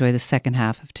hope you enjoy the second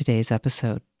half of today's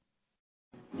episode.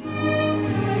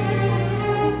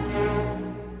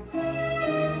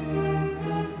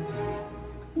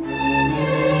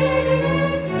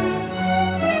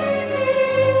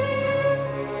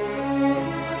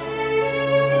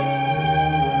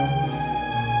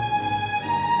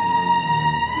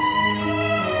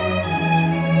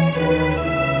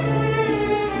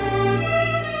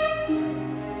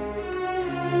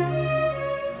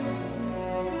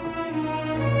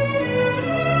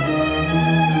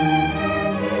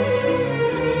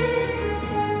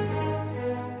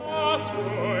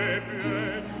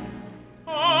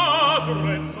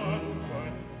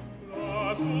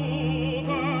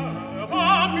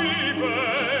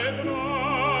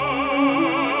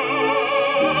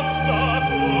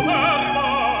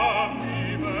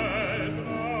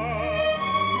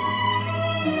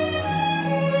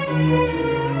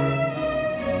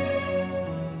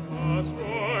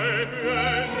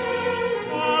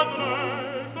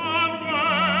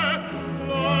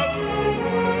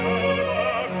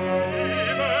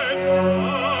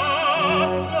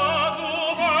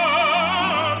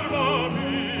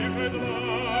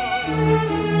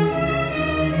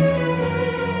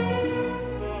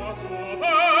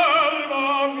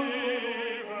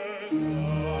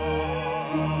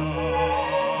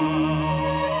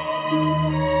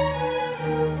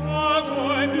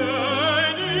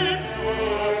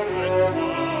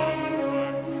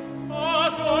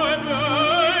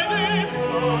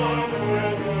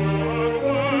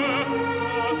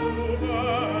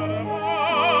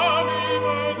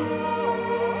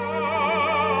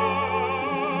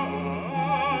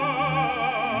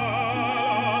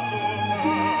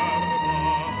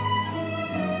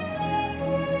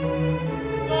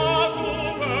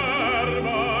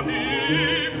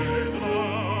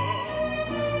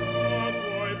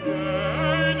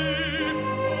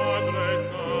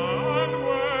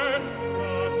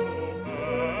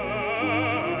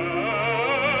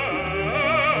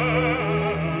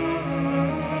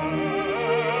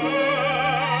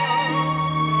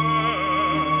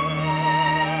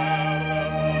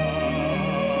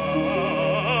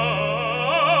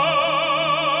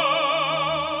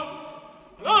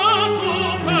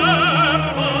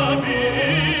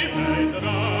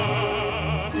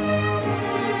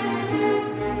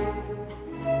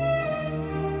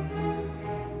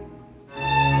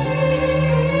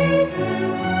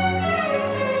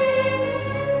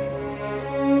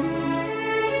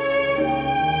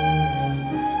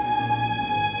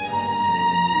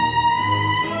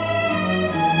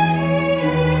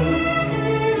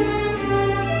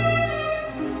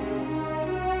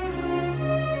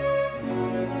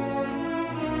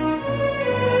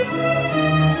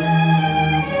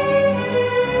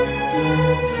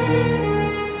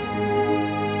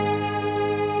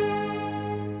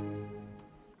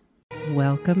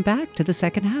 Welcome back to the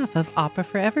second half of Opera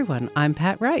for Everyone. I'm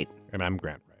Pat Wright. And I'm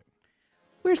Grant Wright.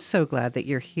 We're so glad that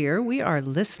you're here. We are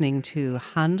listening to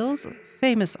Handel's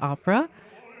famous opera,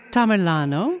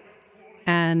 Tamerlano,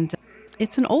 and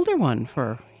it's an older one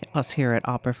for us here at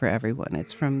Opera for Everyone.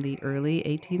 It's from the early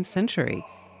 18th century,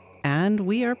 and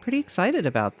we are pretty excited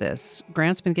about this.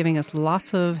 Grant's been giving us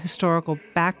lots of historical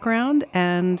background,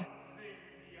 and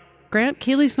Grant,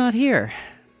 Keely's not here.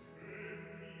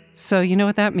 So you know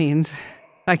what that means.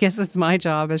 I guess it's my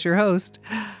job as your host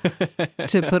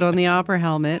to put on the opera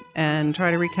helmet and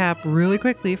try to recap really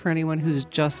quickly for anyone who's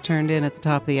just turned in at the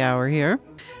top of the hour here.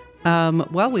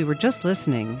 Well, we were just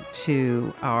listening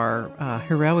to our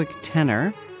heroic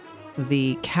tenor,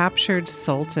 the captured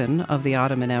Sultan of the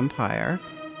Ottoman Empire,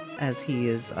 as he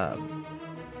is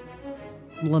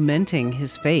lamenting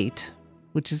his fate,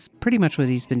 which is pretty much what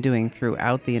he's been doing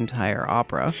throughout the entire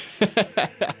opera.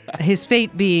 His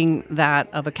fate being that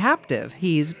of a captive.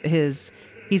 He's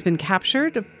been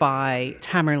captured by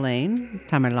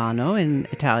Tamerlano in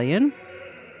Italian,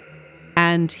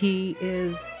 and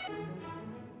he's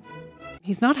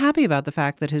not happy about the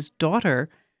fact that his daughter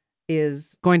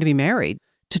is going to be married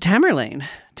to Tamerlane.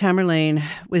 Tamerlane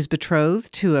was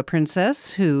betrothed to a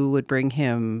princess who would bring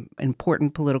him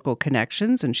important political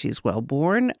connections, and she's well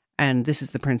born. And this is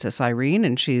the Princess Irene,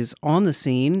 and she's on the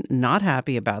scene, not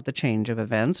happy about the change of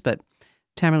events, but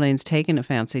Tamerlane's taken a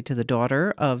fancy to the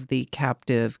daughter of the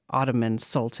captive Ottoman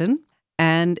Sultan.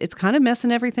 And it's kind of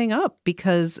messing everything up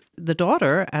because the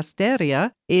daughter,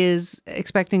 Asteria, is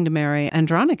expecting to marry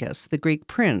Andronicus, the Greek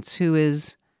prince, who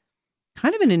is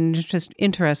kind of in an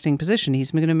interesting position.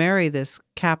 He's going to marry this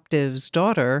captive's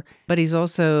daughter, but he's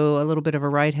also a little bit of a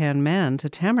right-hand man to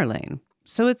Tamerlane.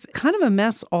 So it's kind of a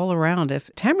mess all around. If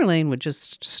Tamerlane would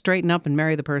just straighten up and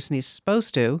marry the person he's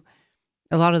supposed to,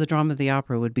 a lot of the drama of the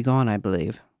opera would be gone, I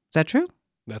believe. Is that true?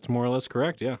 That's more or less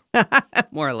correct, yeah.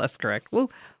 More or less correct. We'll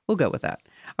go with that.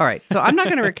 All right. So I'm not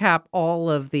going to recap all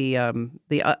of the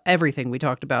everything we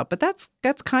talked about, but that's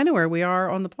kind of where we are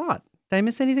on the plot. Did I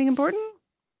miss anything important?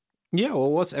 Yeah,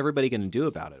 well, what's everybody going to do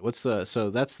about it? That's I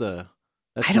the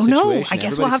don't know. situation. I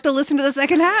guess we'll have to listen to the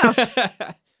second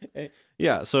half.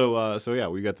 Yeah, so yeah,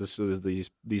 we got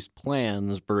these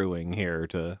plans brewing here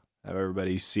to have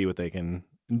everybody see what they can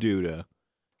do to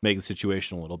make the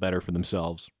situation a little better for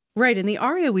themselves. Right, and the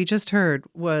aria we just heard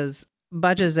was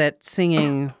Bajazet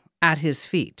singing At His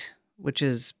Feet, which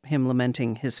is him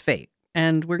lamenting his fate.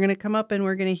 And we're going to come up and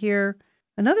we're going to hear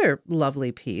another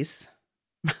lovely piece.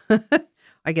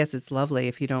 I guess it's lovely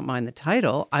if you don't mind the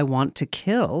title, I Want to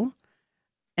Kill.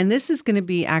 And this is going to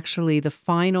be actually the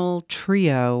final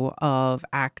trio of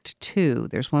Act 2.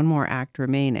 There's one more act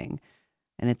remaining,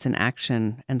 and it's an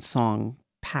action and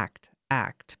song-packed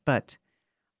act. But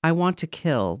I Want to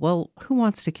Kill. Well, who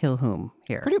wants to kill whom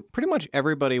here? Pretty much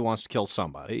everybody wants to kill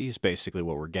somebody is basically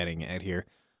what we're getting at here.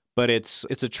 But it's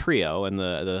a trio, and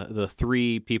the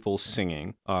three people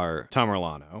singing are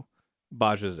Tamerlano,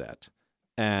 Bajazet,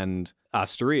 and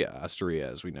Asteria.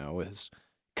 Asteria, as we know, has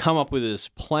come up with this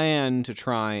plan to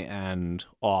try and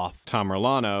off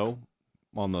Tamerlano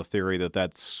on the theory that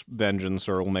that's vengeance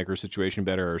or will make her situation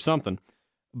better or something.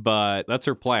 But that's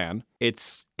her plan.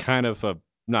 It's kind of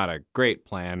not a great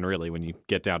plan, really, when you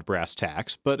get down to brass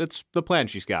tacks, but it's the plan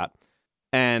she's got.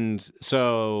 And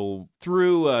so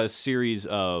through a series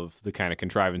of the kind of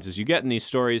contrivances you get in these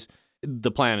stories,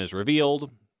 the plan is revealed.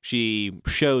 She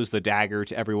shows the dagger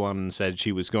to everyone and said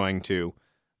she was going to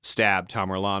stab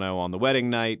Tamerlano on the wedding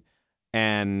night.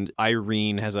 And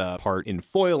Irene has a part in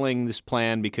foiling this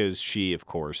plan because she, of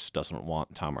course, doesn't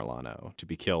want Tamerlano to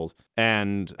be killed.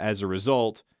 And as a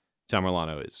result,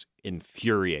 Tamerlano is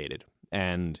infuriated.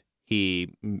 And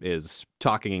he is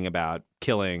talking about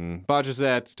killing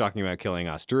Bajazet, talking about killing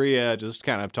Asteria, just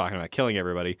kind of talking about killing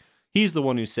everybody. He's the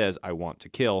one who says, I want to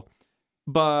kill.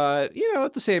 But,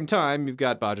 at the same time, you've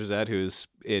got Bajazet, who's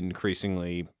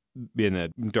increasingly in a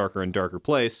darker and darker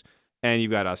place. And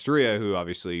you've got Asteria, who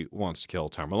obviously wants to kill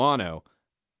Tamerlano.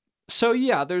 So,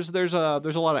 yeah, there's a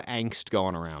lot of angst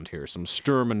going around here, some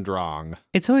Sturm und Drang.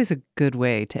 It's always a good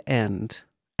way to end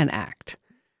an act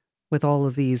with all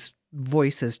of these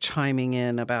voices chiming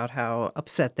in about how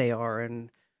upset they are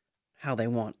and how they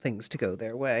want things to go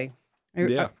their way.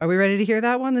 Are we ready to hear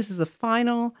that one? This is the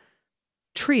final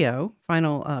trio,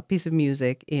 final piece of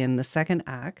music in the second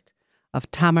act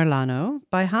of Tamerlano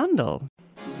by Handel.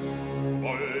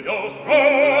 Voglio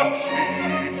stracci,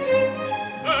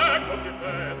 ecco ti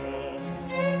vedo.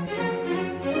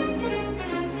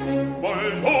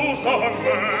 Voglio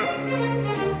sangue,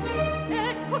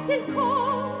 Eccoti il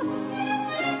cor,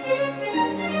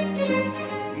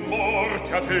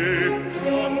 morti a te,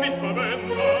 non mi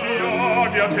spaventa,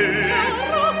 chiodi a te.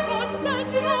 sarò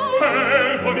contenta.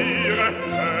 Per venire a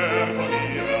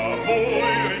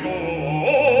voi rigor,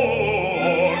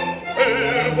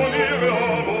 per venire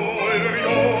a voi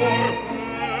rigor.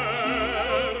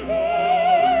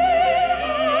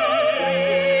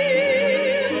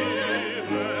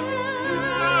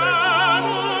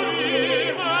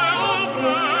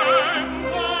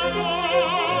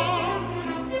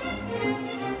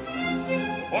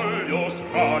 Voglio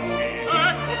stracci,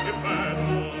 ecco che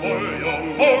bello.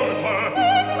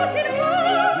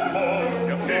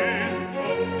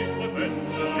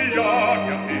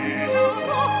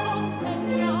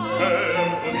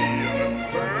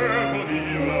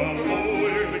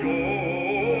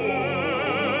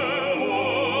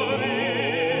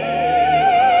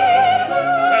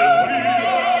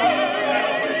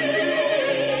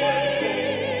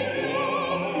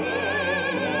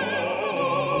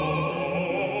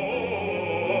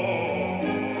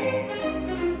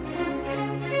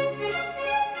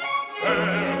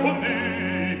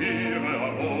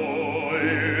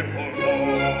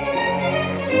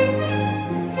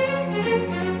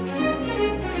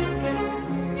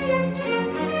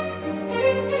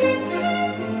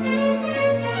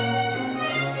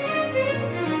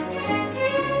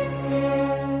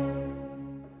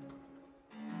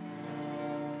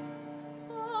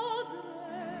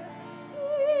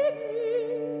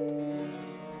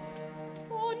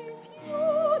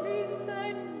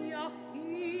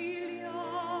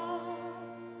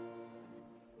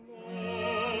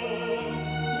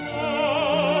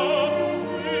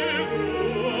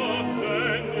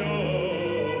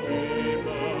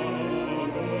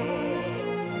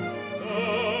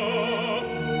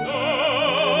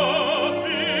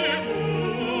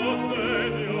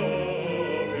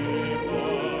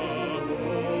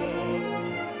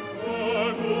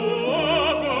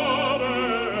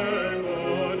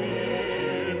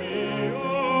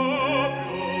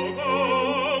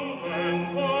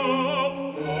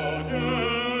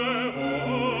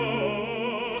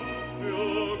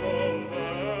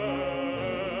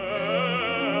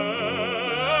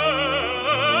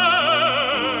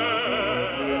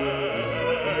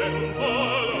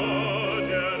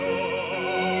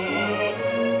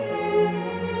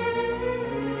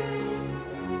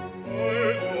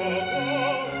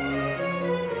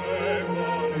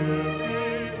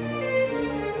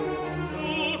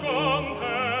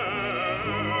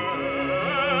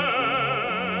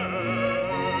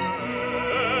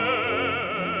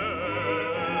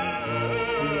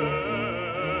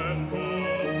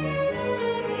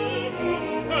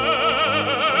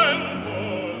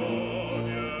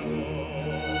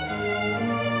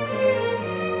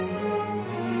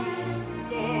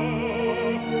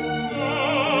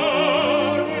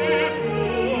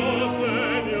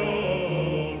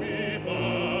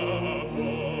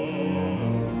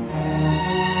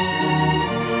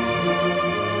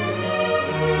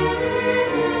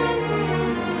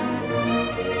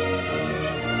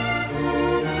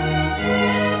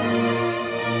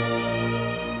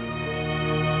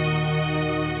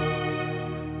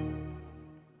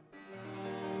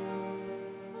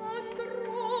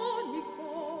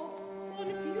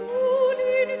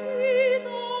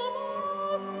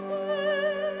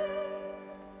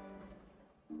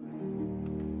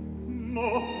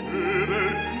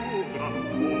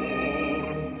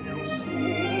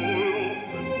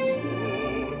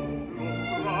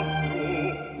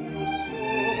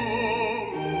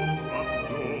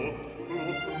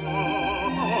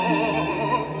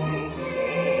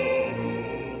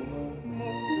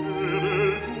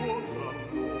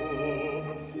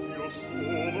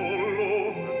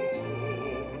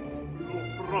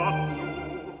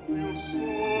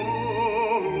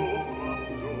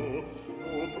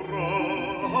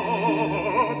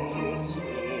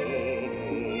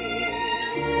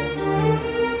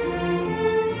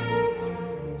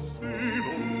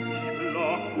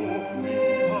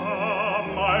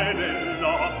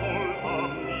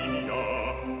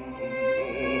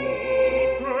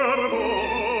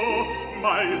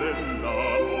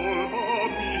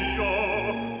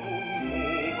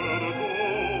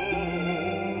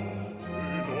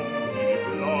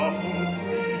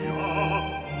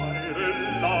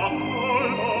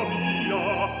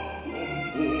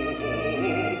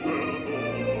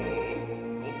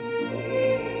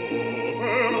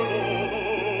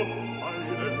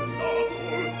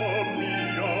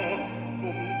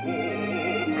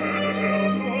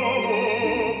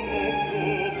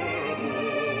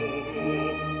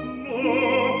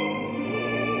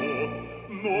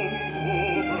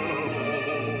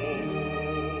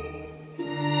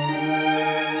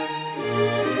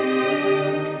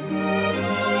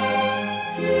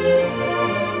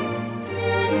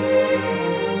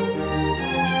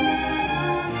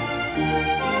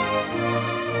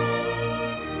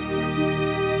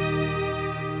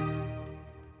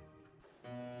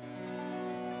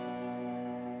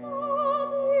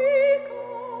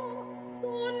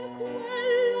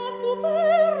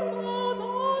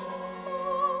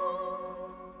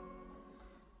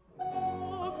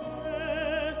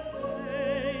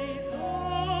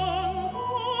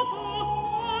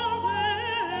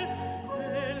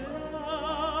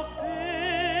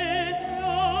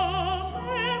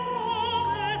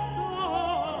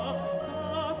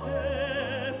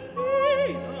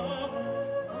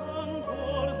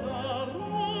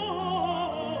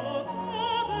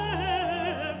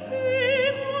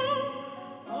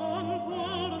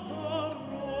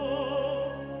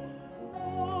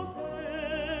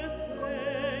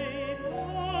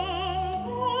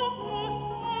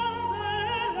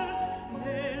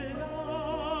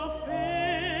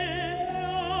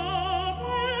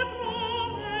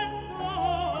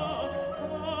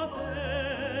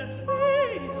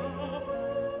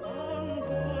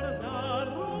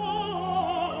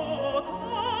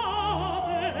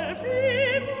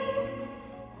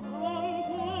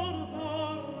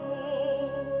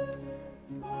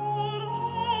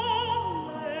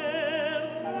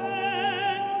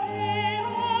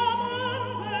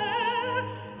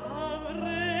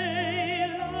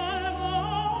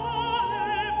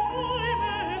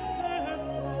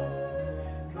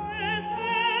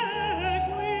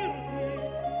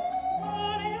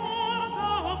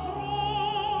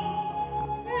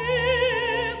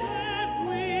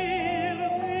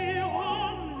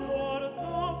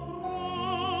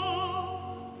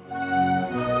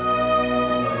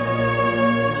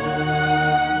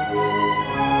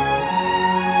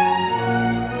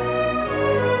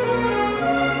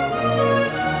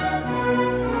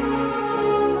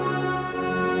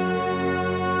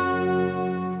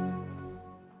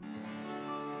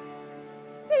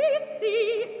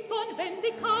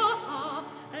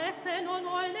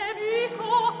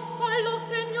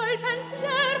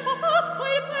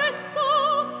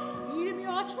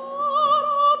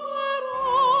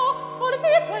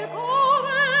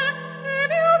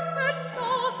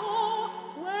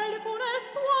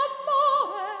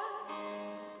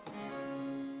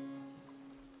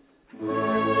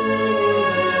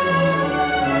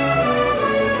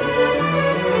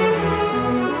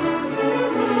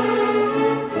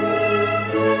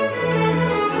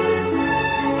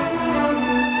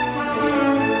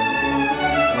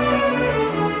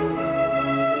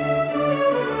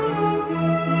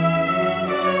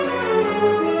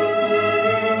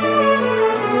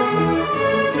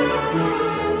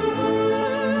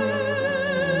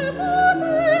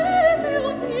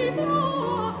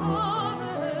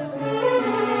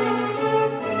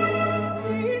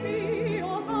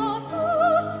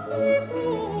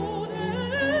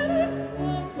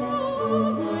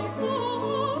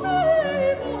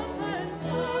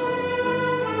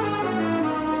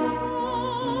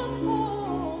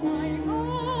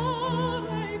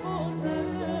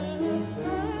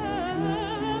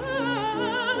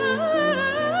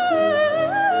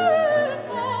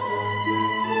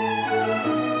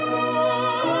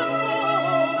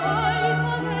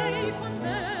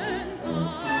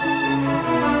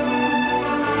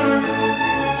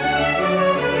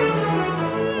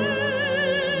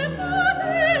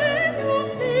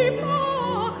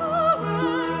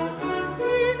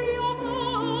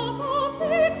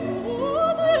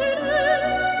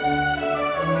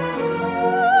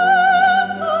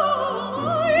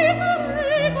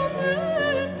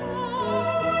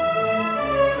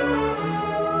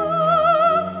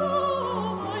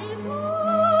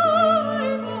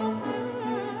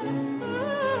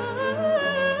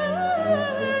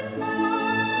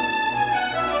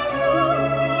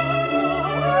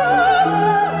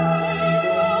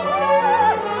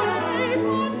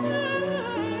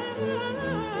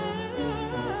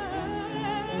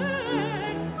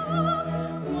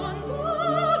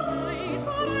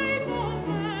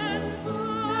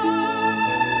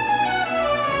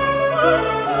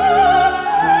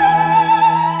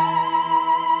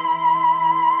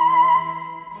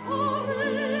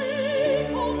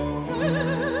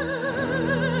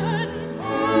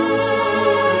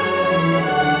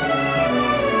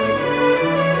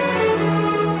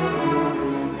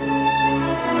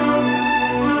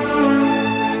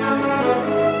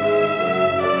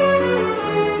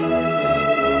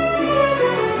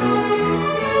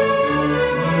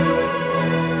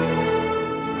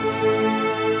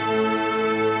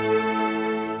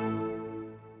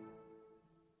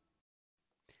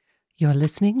 You're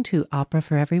listening to Opera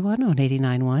for Everyone on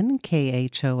 89.1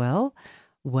 KHOL.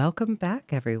 Welcome back,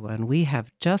 everyone. We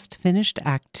have just finished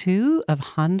Act 2 of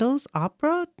Handel's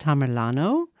opera,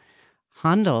 Tamerlano.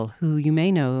 Handel, who you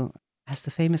may know as the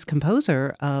famous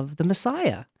composer of The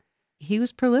Messiah. He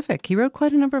was prolific. He wrote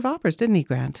quite a number of operas, didn't he,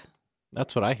 Grant?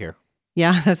 That's what I hear.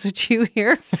 Yeah, that's what you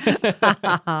hear.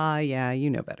 Yeah, you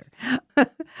know better.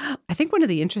 I think one of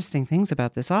the interesting things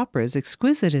about this opera, as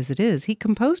exquisite as it is, he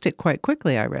composed it quite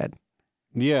quickly, I read.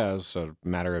 Yeah, it's a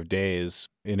matter of days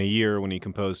in a year when he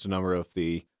composed a number of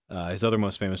the his other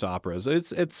most famous operas.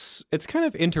 It's kind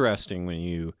of interesting when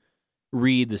you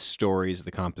read the stories,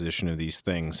 the composition of these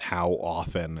things, how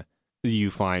often you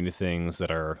find things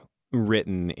that are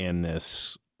written in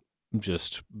this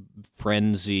just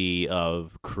frenzy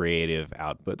of creative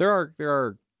output. There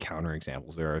are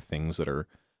counterexamples. There are things that are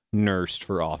nursed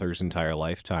for authors' entire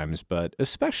lifetimes, but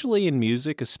especially in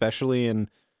music, especially in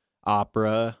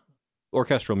opera,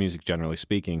 orchestral music, generally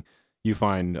speaking, you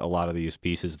find a lot of these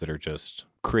pieces that are just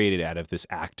created out of this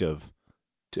act of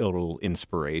total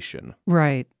inspiration.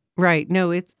 Right.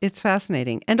 No, it's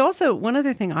fascinating. And also, one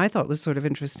other thing I thought was sort of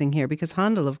interesting here, because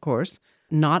Handel, of course,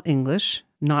 not English,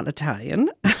 not Italian,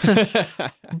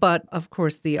 but of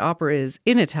course the opera is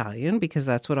in Italian because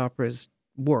that's what operas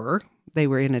were. They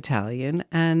were in Italian,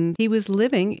 and he was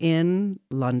living in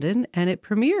London, and it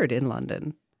premiered in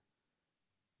London.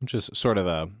 Which is sort of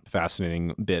a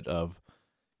fascinating bit of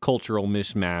cultural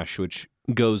mishmash, which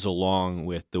goes along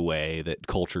with the way that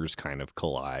cultures kind of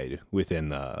collide within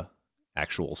the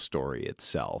actual story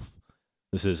itself.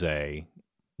 This is a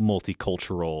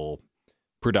multicultural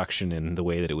production in the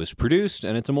way that it was produced,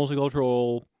 and it's a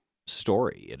multicultural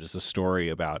story. It is a story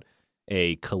about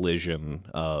a collision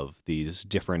of these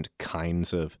different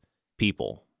kinds of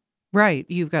people. Right.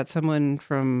 You've got someone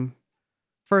from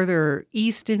further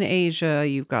east in Asia,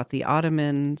 you've got the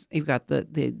Ottomans, you've got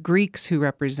the Greeks who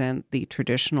represent the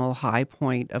traditional high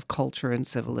point of culture and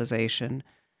civilization.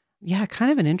 Yeah, kind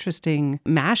of an interesting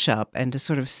mashup, and to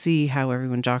sort of see how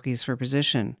everyone jockeys for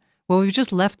position. Well, we've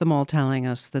just left them all telling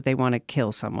us that they want to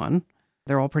kill someone.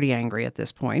 They're all pretty angry at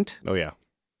this point. Oh, yeah.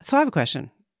 So I have a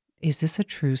question. Is this a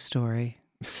true story?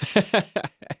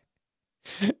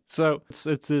 So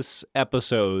it's this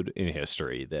episode in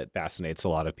history that fascinates a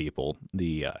lot of people,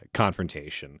 the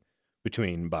confrontation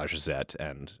between Bajazet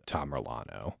and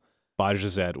Tamerlano.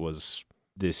 Bajazet was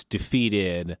this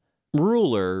defeated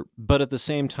ruler, but at the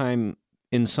same time,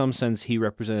 in some sense, he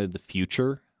represented the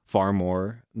future far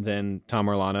more than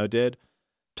Tamerlano did.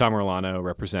 Tamerlano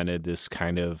represented this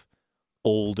kind of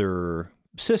older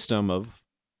system of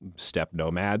steppe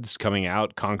nomads coming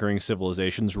out, conquering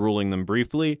civilizations, ruling them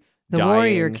briefly. The dying.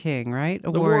 warrior king, right?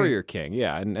 The warrior king,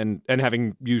 yeah, and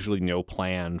having usually no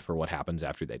plan for what happens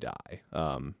after they die.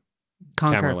 Conquer.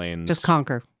 Tamerlane's Just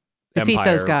conquer. Defeat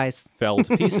those guys. Fell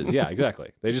to pieces. Yeah,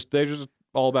 exactly. They're just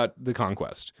all about the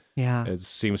conquest. Yeah. It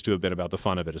seems to have been about the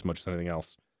fun of it as much as anything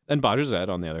else. And Bajazet,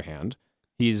 on the other hand,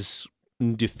 he's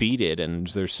defeated, and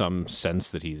there's some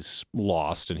sense that he's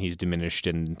lost and he's diminished,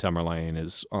 and Tamerlane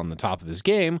is on the top of his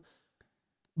game.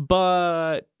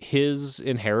 But his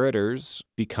inheritors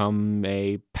become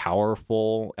a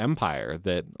powerful empire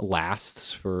that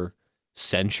lasts for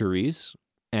centuries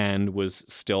and was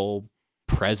still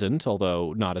present,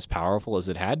 although not as powerful as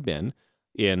it had been,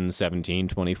 in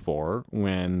 1724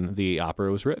 when the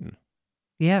opera was written.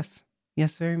 Yes,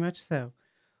 very much so.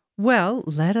 Well,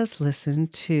 let us listen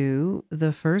to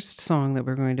the first song that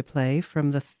we're going to play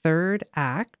from the third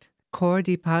act, Cor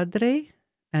di Padre,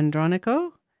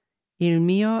 Andronico, Il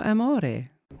mio amore.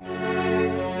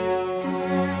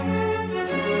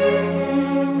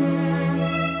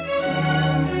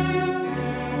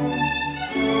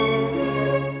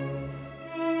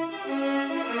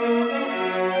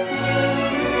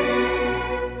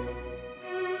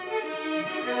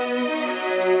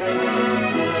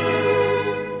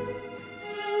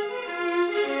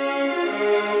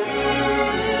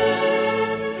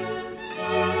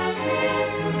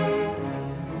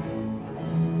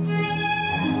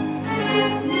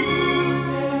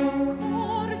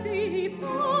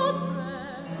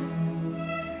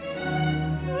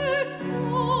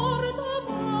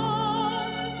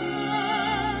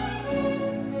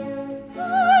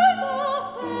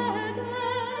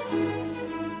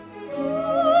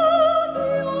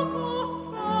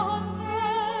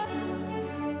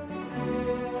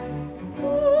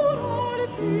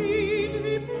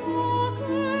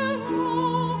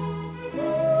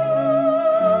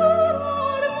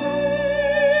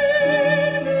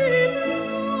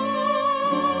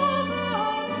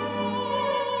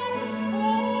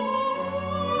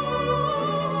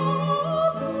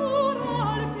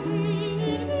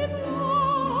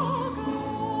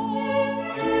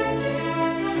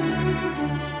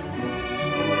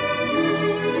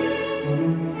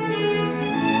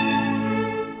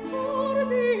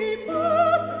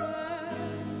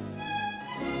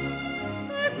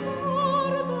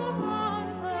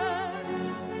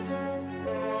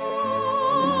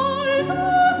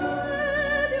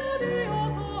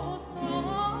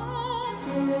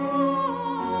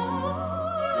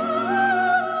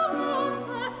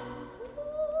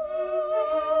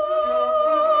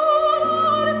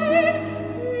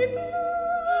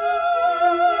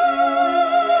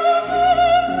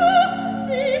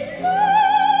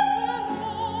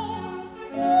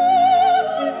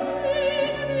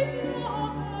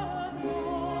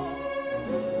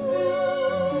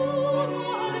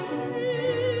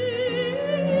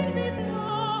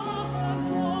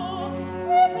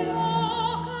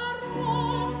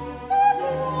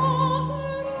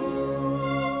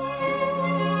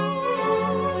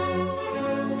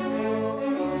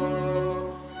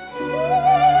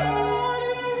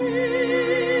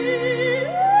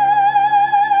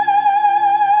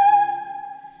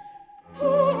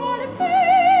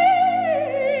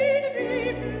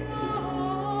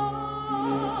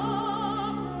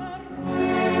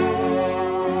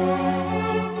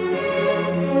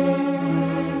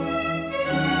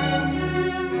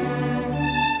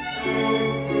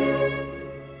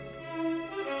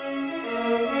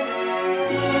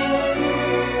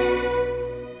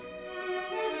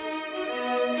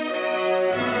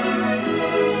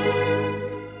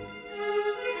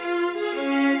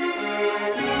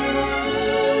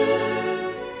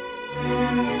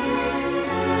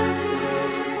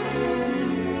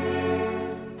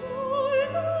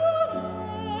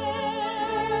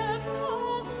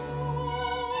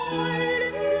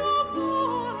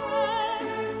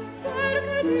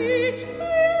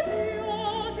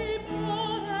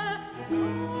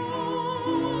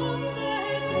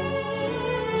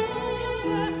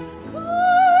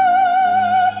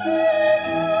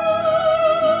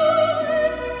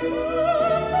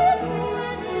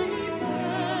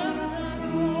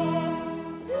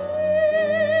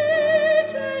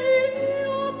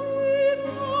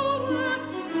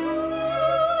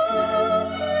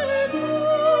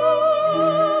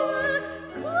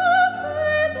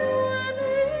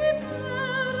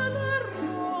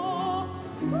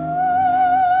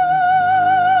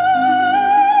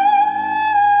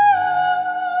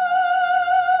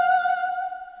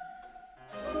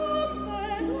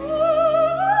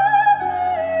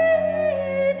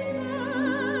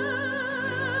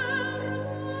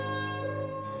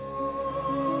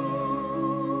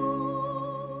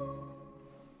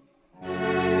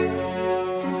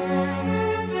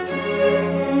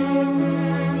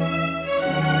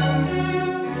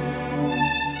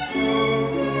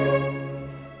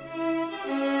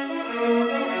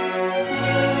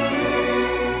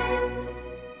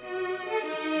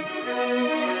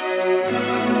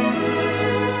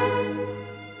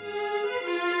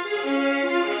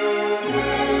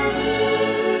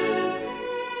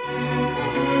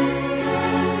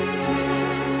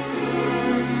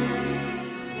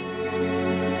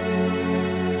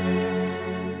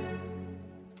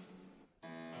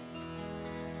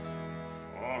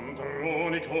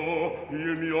 Andronico,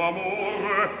 il mio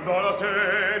amore, dalla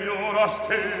stegno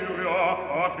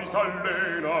Asteria a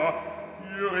Cristallena,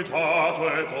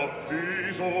 irritato ed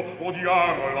offeso,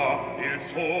 odiarla, il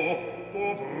so,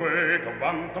 dovrei, che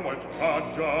vanta molto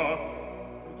raggia,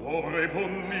 dovrei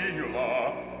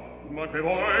punirla, ma che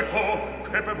volto,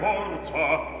 che per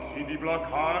forza, si di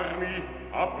placarmi,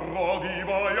 a pro di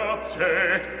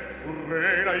vaiazzet,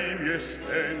 frena i miei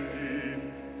stendi.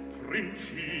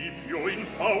 Principio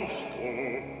infausto,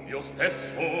 io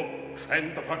stesso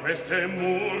scendo fra queste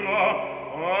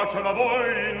mura, ce la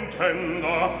voi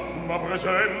intenda, ma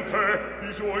presente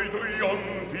i suoi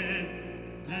trionfi,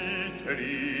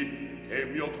 diteli che il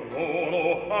mio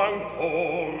trono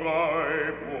ancora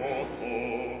è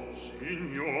vuoto.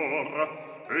 Signor,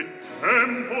 è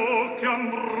tempo che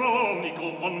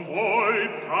Andronico con voi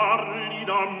parli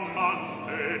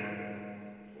d'amante.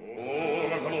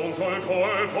 Ora che non so il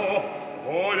colpo,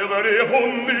 voglio venire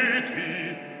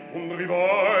ponditi, un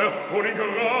rival,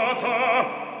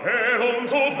 un'ingrata e non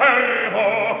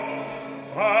superbo.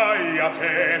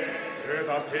 Vaiacet ed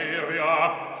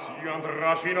Asteria sian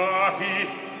trascinati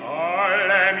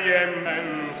alle mie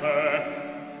mense.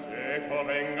 Se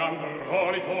convenga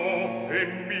Andronico e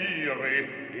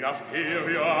miri in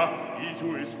Asteria i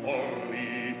suoi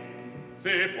scorni,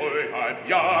 se poi al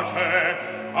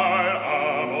piace al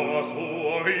amo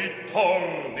suo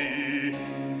ritorni.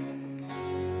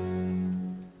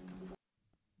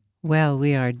 Well,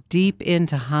 we are deep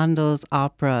into Handel's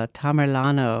opera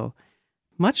Tamerlano.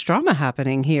 Much drama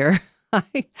happening here.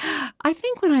 I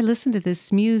think when I listen to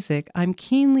this music, I'm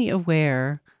keenly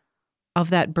aware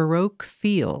of that Baroque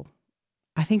feel.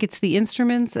 I think it's the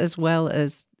instruments as well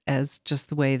as just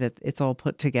the way that it's all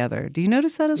put together. Do you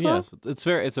notice that as well? Yes,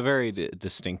 it's a very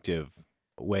distinctive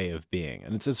way of being,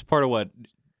 and it's part of what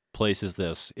places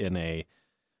this in a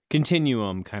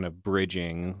continuum, kind of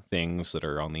bridging things that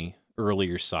are on the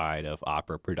earlier side of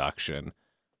opera production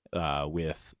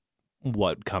with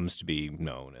what comes to be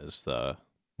known as the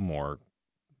more,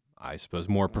 I suppose,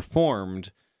 more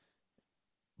performed,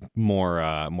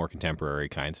 more contemporary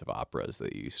kinds of operas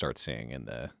that you start seeing in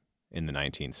the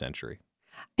 19th century.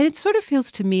 And it sort of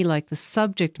feels to me like the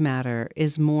subject matter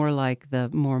is more like the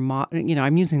more modern,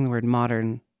 I'm using the word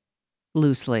modern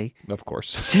loosely. Of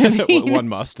course. To me, one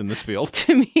must in this field.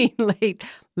 To me, late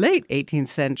 18th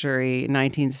century,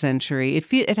 19th century,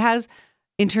 it has,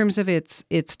 in terms of its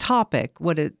topic,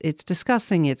 what it's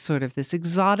discussing, it's sort of this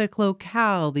exotic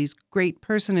locale, these great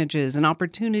personages, an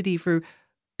opportunity for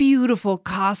beautiful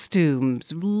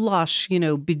costumes, lush,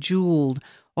 bejeweled,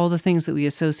 all the things that we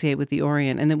associate with the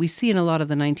Orient and that we see in a lot of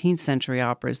the 19th century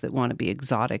operas that want to be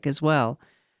exotic as well.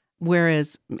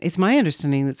 Whereas it's my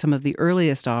understanding that some of the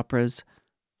earliest operas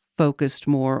focused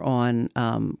more on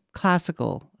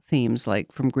classical themes,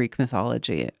 like from Greek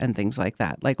mythology and things like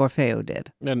that, like Orfeo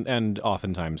did. And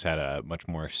oftentimes had a much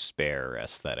more spare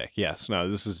aesthetic. Yes, no,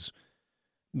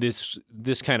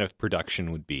 this kind of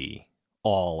production would be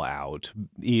all out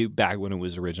back when it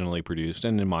was originally produced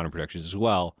and in modern productions as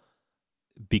well,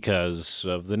 because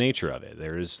of the nature of it.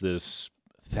 There is this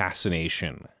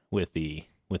fascination with the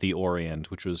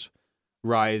Orient, which was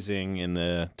rising in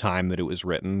the time that it was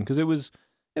written, because it was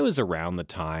around the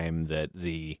time that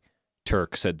the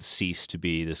Turks had ceased to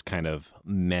be this kind of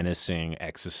menacing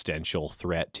existential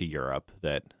threat to Europe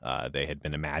that they had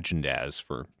been imagined as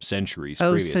for centuries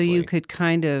previously. So you could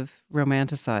kind of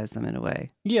romanticize them in a way.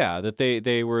 Yeah, that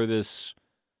they were this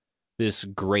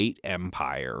great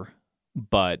empire,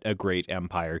 but a great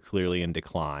empire clearly in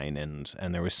decline, and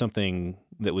there was something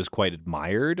that was quite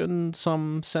admired in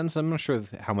some sense. I'm not sure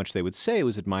how much they would say it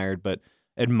was admired, but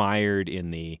admired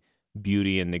in the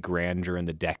beauty and the grandeur and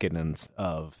the decadence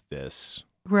of this.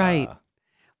 Right.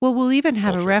 Well, we'll even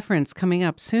have culture. a reference coming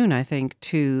up soon, I think,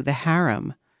 to the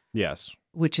harem. Yes.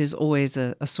 Which is always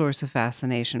a source of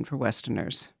fascination for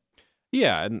Westerners.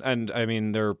 Yeah, and I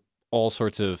mean, there are all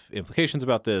sorts of implications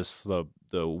about this,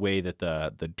 the way that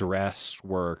the dress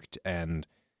worked and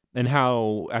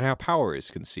how power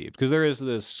is conceived, because there is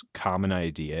this common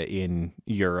idea in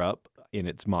Europe in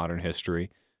its modern history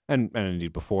and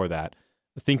indeed before that,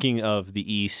 thinking of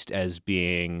the East as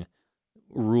being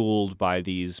ruled by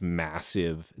these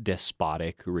massive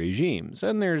despotic regimes,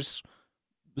 and there's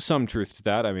some truth to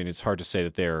that. I mean, it's hard to say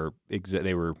that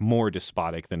they were more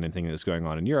despotic than anything that's going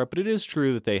on in Europe, but it is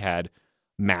true that they had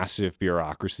massive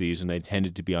bureaucracies and they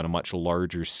tended to be on a much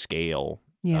larger scale,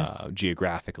 yes.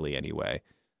 Geographically anyway,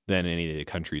 than any of the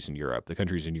countries in Europe. The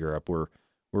countries in Europe were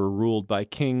ruled by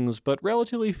kings, but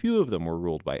relatively few of them were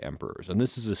ruled by emperors. And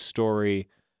this is a story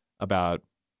about,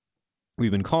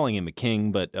 we've been calling him a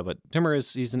king, but Timur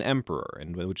he's an emperor,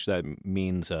 and which that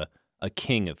means a a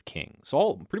king of kings.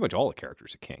 Pretty much all the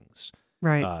characters are kings.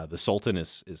 Right. The Sultan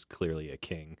is clearly a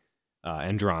king.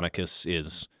 Andronicus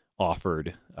is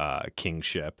offered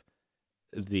kingship.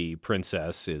 The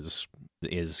princess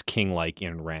is king-like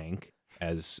in rank,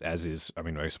 as is. I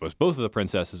mean, I suppose both of the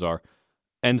princesses are,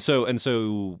 and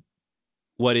so.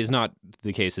 What is not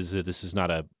the case is that this is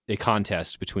not a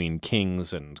contest between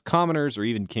kings and commoners, or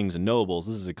even kings and nobles.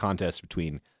 This is a contest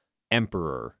between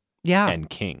emperor and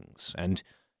kings, and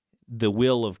the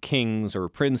will of kings or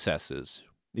princesses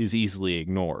is easily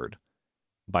ignored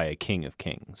by a king of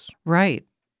kings. Right.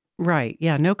 Right.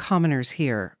 Yeah. No commoners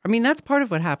here. I mean, that's part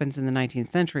of what happens in the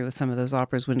 19th century with some of those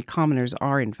operas when commoners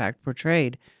are in fact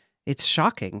portrayed. It's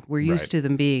shocking. We're used to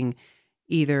them being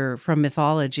either from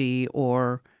mythology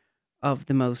or of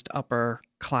the most upper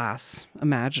class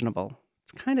imaginable.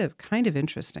 It's kind of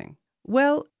interesting.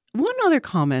 Well, one other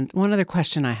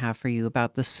question I have for you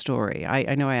about the story.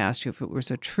 I know I asked you if it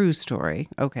was a true story.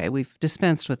 Okay, we've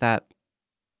dispensed with that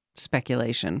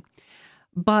speculation.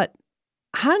 But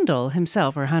Handel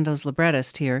himself, or Handel's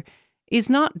librettist here, is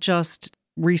not just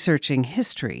researching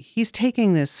history. He's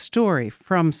taking this story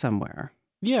from somewhere.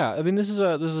 Yeah, I mean, this is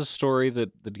a story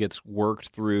that gets worked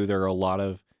through. There are a lot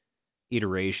of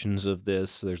iterations of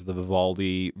this. There's the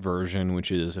Vivaldi version,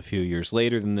 which is a few years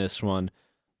later than this one.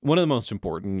 One of the most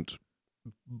important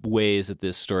ways that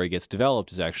this story gets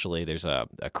developed is actually there's a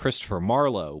Christopher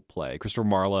Marlowe play. Christopher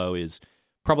Marlowe is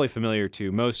probably familiar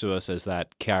to most of us as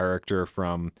that character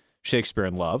from Shakespeare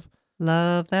in Love.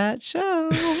 Love that show.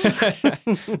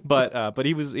 but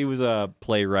he was a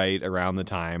playwright around the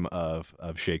time of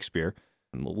Shakespeare.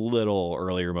 A little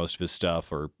earlier, most of his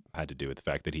stuff or had to do with the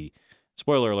fact that he,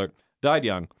 spoiler alert, died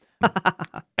young.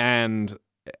 and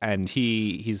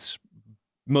he's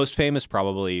most famous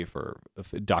probably for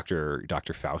Dr.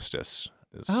 Faustus.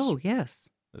 Yes.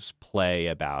 This play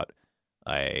about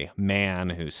a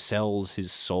man who sells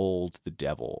his soul to the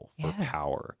devil for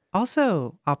power.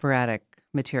 Also operatic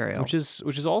material. Which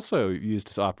is also used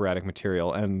as operatic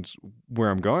material. And where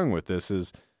I'm going with this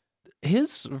is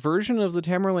his version of the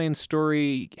Tamerlane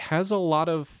story has a lot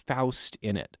of Faust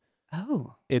in it.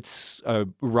 Oh. It's a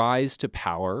rise to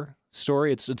power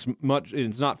story. It's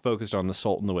not focused on the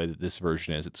Sultan the way that this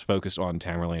version is. It's focused on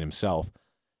Tamerlane himself.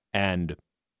 And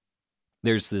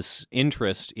there's this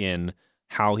interest in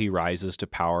how he rises to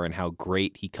power and how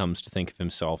great he comes to think of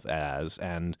himself as.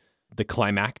 And the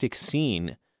climactic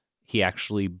scene, he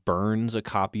actually burns a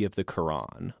copy of the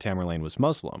Quran. Tamerlane was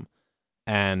Muslim.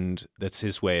 And that's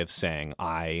his way of saying,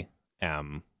 I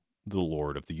am the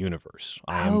Lord of the universe.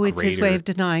 I am it's his way of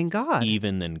denying God.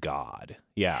 Even than God.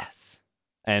 Yeah. Yes.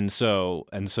 And so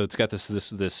it's got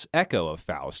this echo of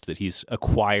Faust that he's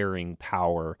acquiring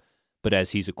power, but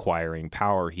as he's acquiring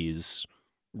power, he's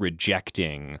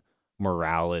rejecting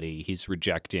morality, he's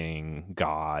rejecting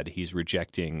God, he's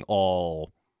rejecting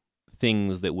all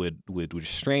things that would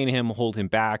restrain him, hold him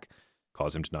back,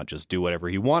 cause him to not just do whatever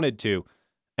he wanted to.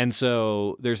 And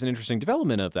so there's an interesting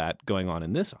development of that going on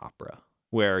in this opera,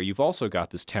 where you've also got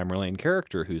this Tamerlane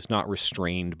character who's not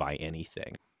restrained by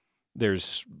anything.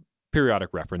 There's periodic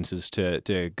references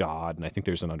to God, and I think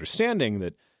there's an understanding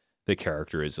that the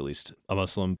character is at least a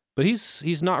Muslim, but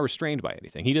he's not restrained by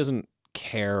anything. He doesn't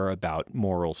care about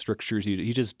moral strictures.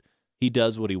 He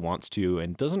does what he wants to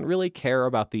and doesn't really care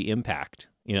about the impact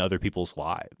in other people's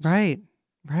lives. Right.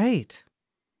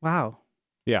 Wow.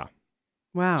 Yeah.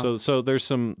 Wow. So there's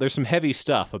some heavy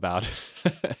stuff about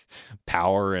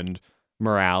power and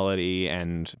morality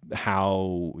and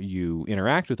how you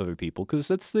interact with other people, because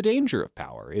that's the danger of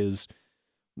power. Is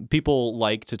people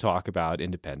like to talk about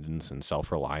independence and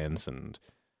self-reliance and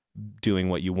doing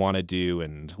what you want to do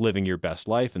and living your best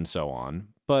life and so on.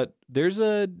 But there's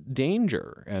a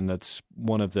danger, and that's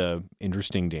one of the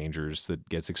interesting dangers that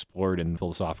gets explored in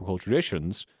philosophical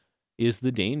traditions, is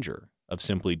the danger of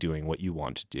simply doing what you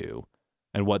want to do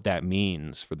and what that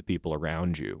means for the people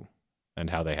around you and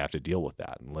how they have to deal with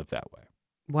that and live that way.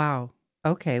 Wow.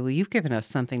 Okay, well, you've given us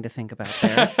something to think about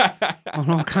there on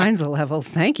all kinds of levels.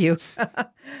 Thank you.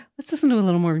 Let's listen to a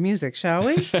little more music, shall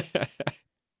we?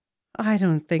 I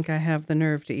don't think I have the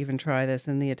nerve to even try this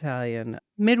in the Italian.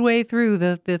 Midway through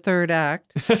the third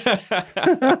act.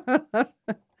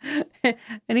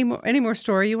 Any more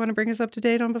story you want to bring us up to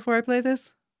date on before I play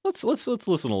this? Let's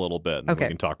listen a little bit, and okay. We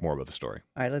can talk more about the story.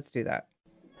 All right, let's do that.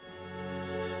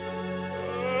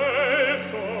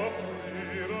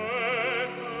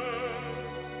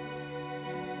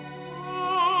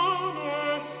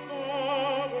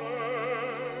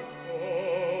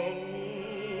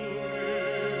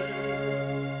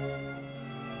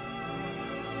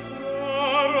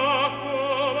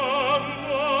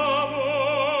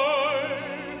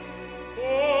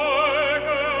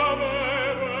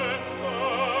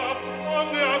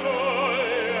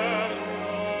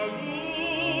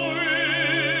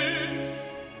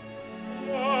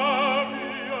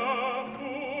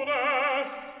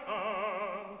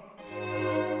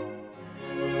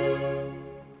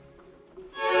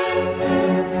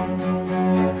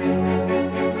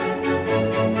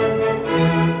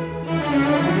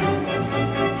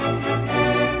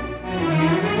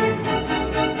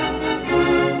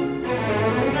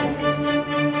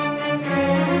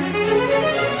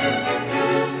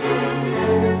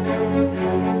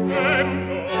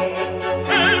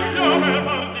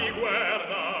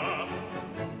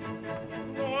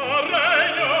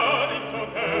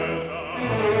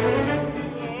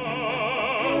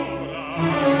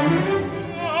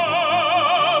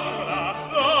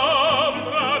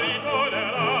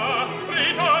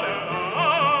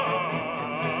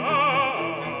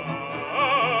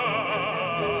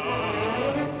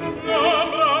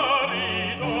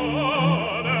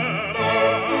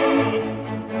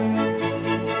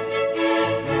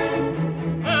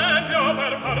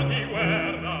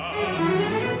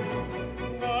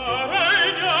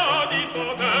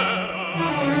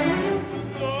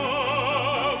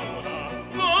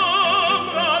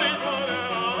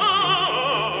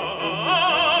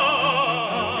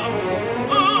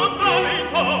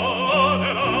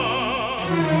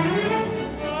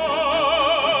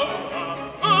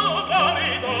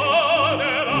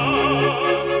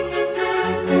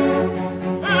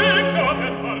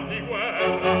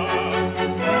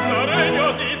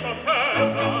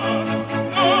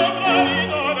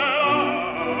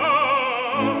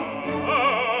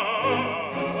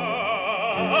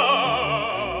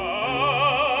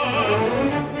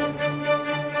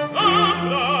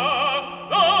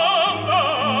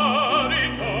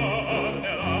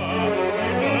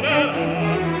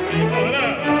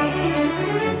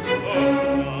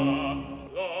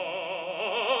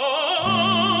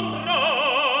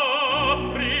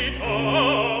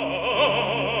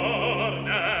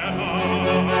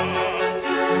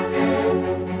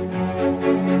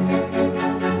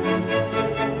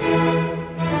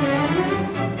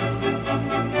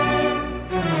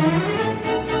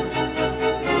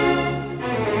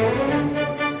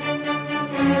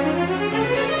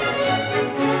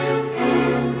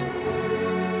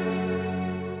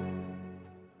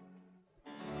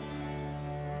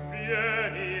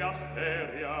 vieni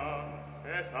Asteria,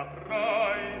 e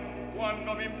saprai,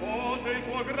 quando mi impose il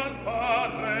tuo gran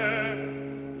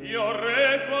padre, io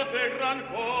reco a te gran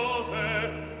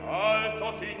cose,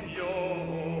 alto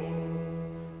signor.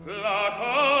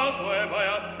 Placato e vai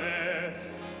a te,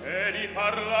 e di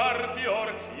parlarti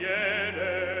or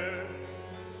chiede.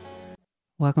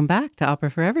 Welcome back to Opera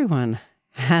for Everyone.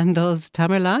 Handel's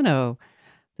Tamerlano,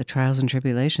 the trials and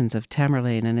tribulations of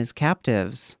Tamerlane and his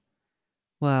captives.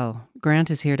 Well, Grant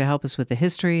is here to help us with the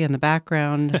history and the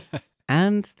background,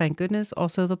 and, thank goodness,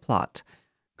 also the plot.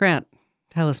 Grant,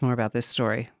 tell us more about this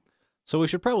story. So we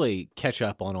should probably catch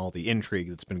up on all the intrigue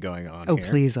that's been going on Oh, here.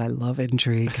 please, I love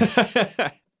intrigue.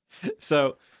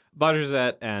 So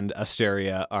Bajazet and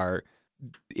Asteria are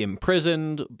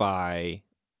imprisoned by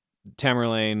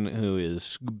Tamerlane, who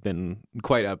has been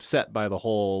quite upset by the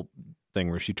whole thing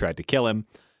where she tried to kill him.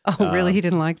 Oh, really? He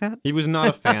didn't like that? He was not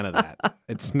a fan of that.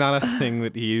 It's not a thing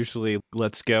that he usually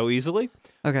lets go easily.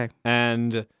 Okay.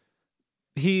 And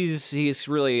he's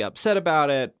really upset about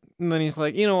it. And then he's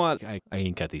like, you know what? I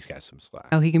can cut these guys some slack.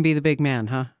 Oh, he can be the big man,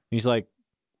 huh? He's like,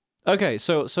 okay,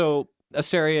 so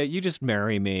Asteria, you just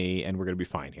marry me and we're going to be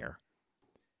fine here.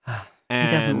 He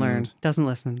doesn't learn, doesn't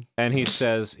listen. And he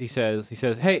says,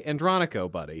 hey,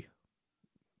 Andronico, buddy.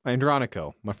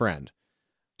 Andronico, my friend.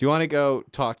 Do you want to go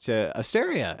talk to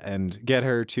Asteria and get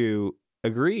her to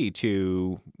agree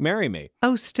to marry me?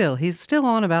 Oh, he's still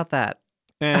on about that.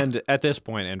 And at this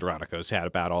point, Andronico's had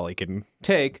about all he can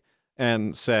take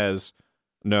and says,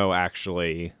 no,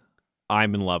 actually,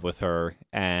 I'm in love with her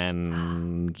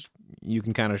and you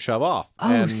can kind of shove off.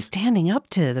 Oh, and, standing up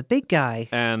to the big guy.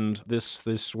 And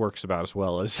this works about as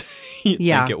well as you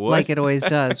yeah, think it would. like it always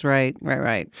does. Right.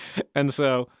 And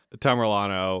so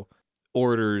Tamerlano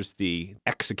orders the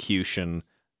execution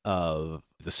of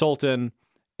the Sultan,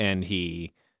 and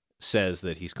he says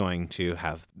that he's going to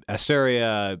have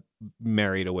Asteria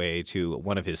married away to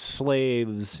one of his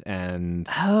slaves, and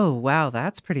oh wow,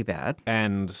 that's pretty bad.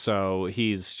 And so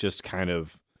he's just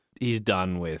he's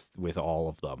done with all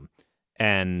of them,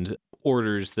 and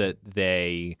orders that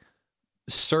they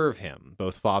serve him,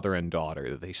 both father and daughter,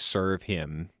 that they serve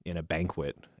him in a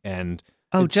banquet. And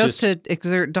just to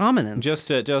exert dominance, just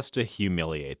to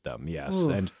humiliate them. Yes. Ooh.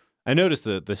 And I noticed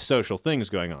the social things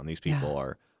going on. These people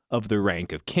are of the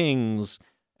rank of kings,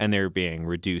 and they're being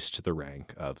reduced to the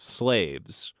rank of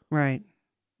slaves. Right.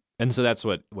 And so that's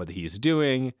what he's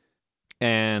doing.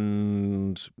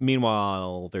 And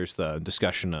meanwhile, there's the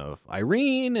discussion of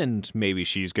Irene, and maybe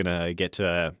she's going to get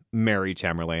to marry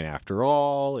Tamerlane after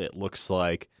all. It looks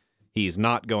like he's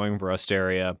not going for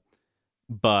Asteria,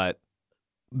 but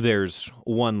there's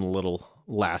one little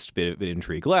last bit of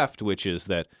intrigue left, which is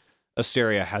that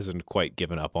Asteria hasn't quite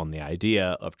given up on the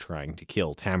idea of trying to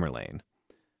kill Tamerlane.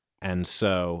 And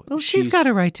so she's got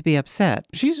a right to be upset.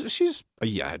 She's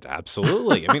yeah,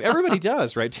 absolutely. I mean, everybody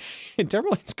does, right?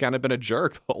 Tamerlane's kind of been a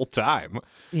jerk the whole time.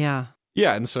 Yeah.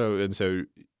 Yeah, and so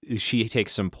she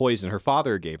takes some poison. Her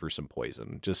father gave her some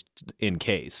poison just in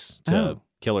case to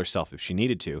kill herself if she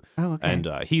needed to. Oh, okay.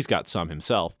 And he's got some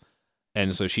himself.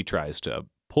 And so she tries to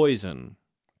poison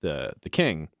the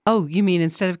king. Oh, you mean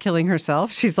instead of killing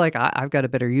herself, she's like, I've got a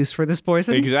better use for this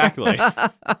poison? Exactly.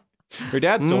 Her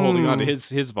dad's still holding on to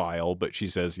his vial, but she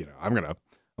says, I'm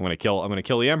gonna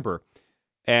kill the emperor.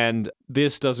 And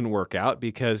this doesn't work out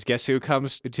because guess who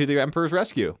comes to the emperor's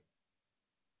rescue?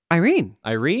 Irene.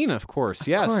 Irene, of course.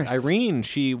 Yes. Course. Irene,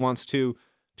 she wants to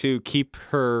keep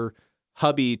her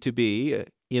hubby to be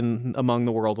in among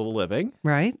the world of the living.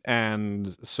 Right.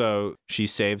 And so she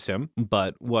saves him.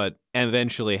 But what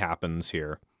eventually happens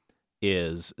here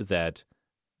is that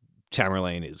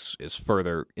Tamerlane is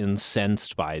further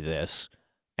incensed by this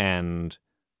and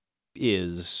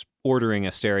is ordering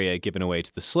Asteria given away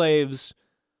to the slaves,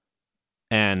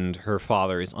 and her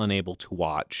father is unable to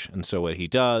watch. And so what he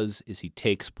does is he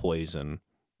takes poison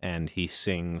and he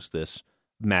sings this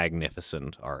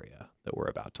magnificent aria that we're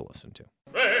about to listen to.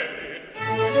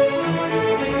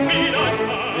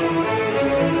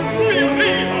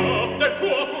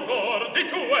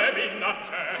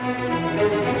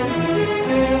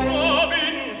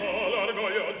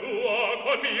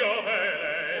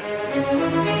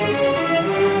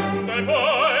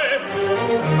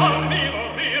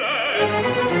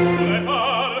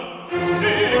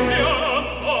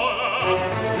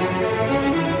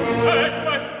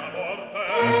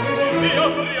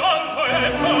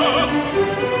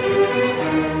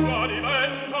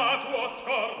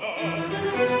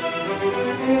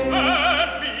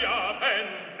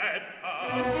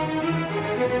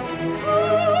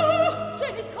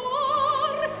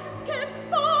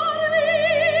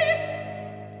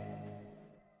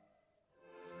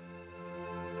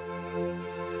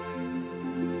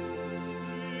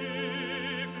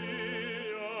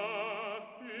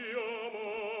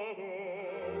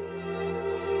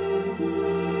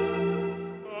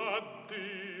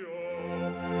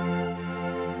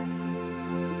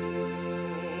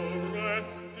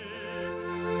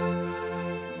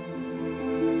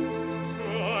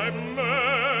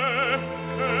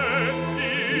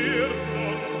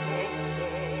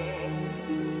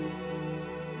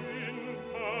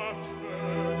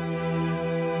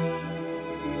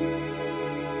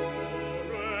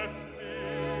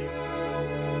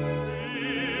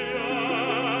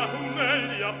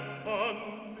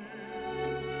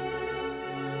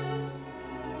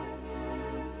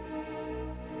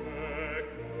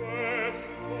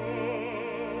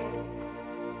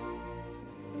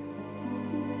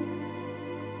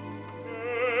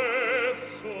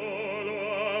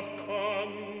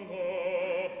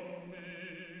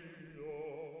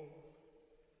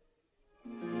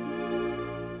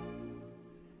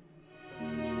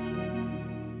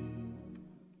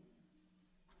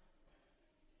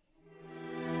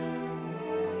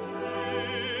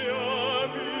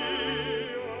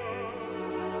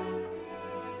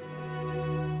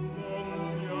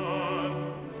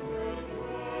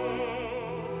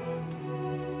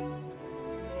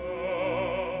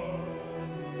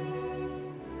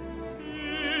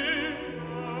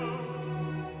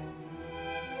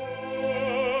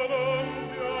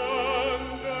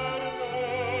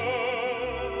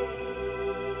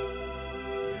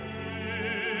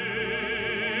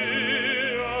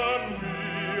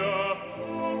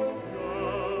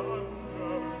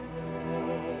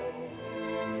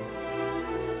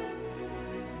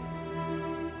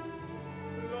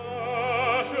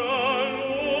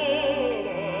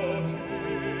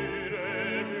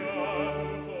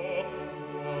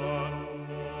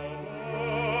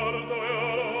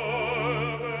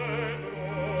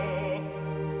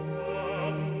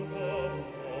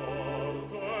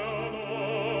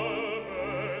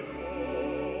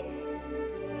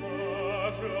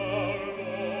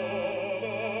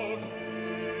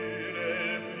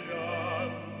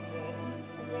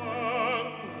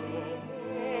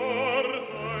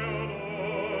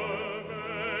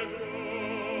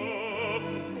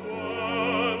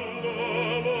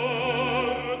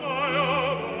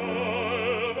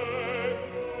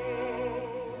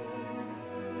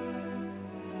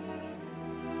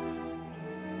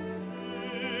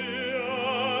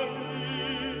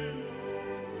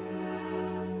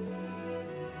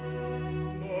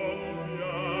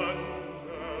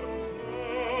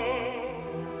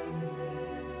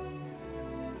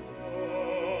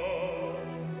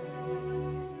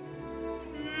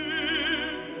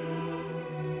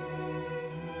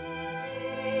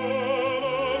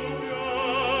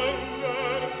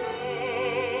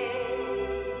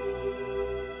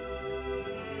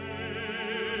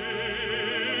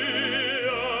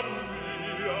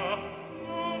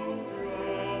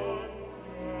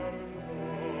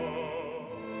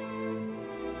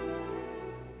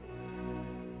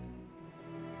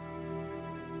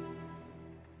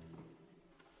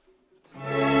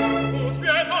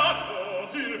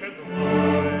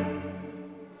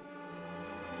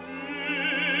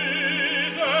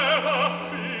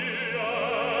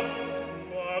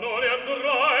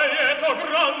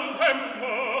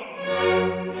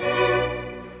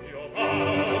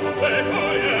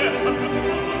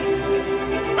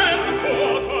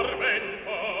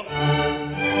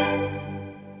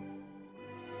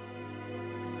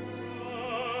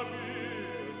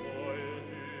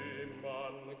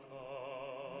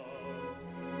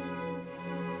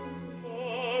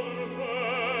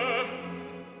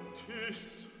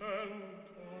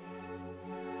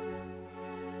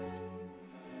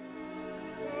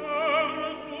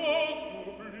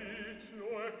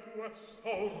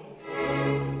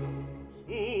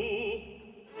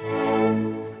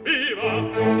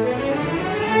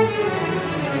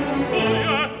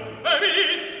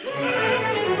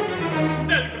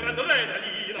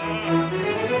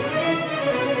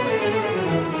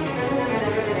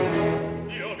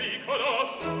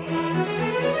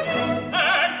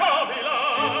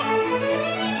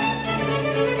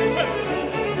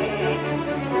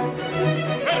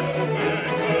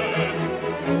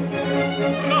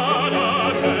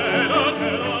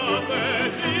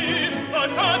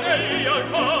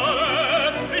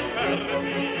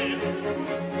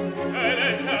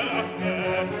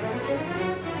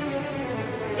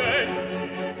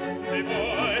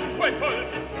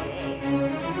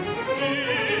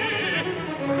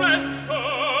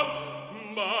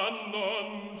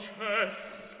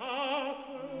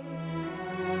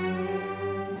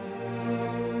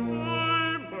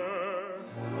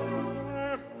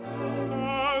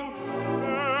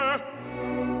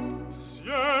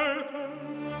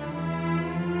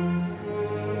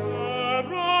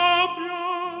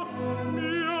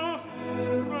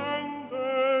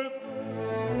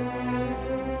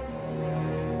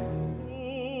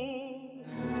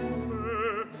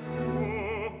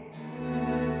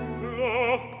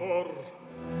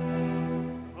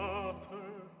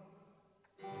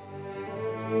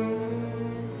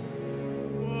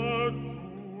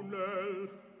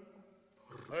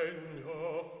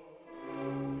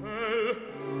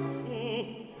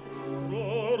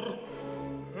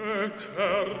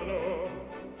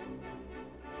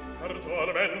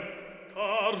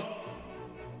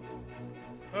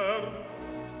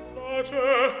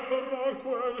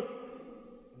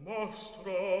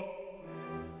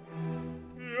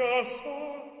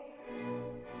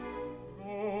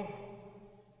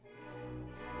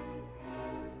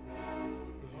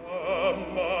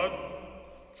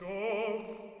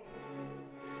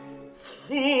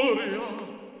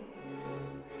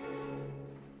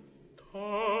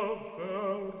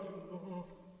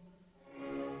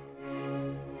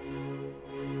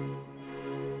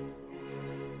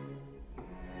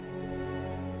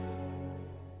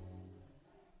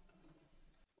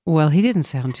 Well, he didn't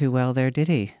sound too well there, did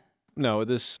he? No,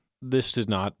 this did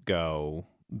not go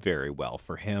very well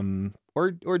for him,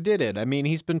 or did it? I mean,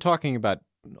 he's been talking about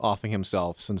offing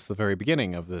himself since the very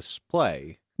beginning of this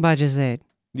play. Bajazet.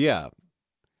 Yeah,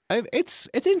 it's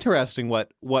interesting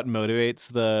what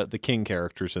motivates the king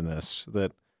characters in this.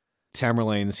 That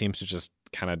Tamerlane seems to just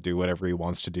kind of do whatever he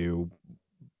wants to do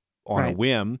on a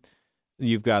whim.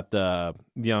 You've got the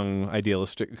young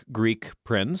idealistic Greek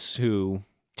prince who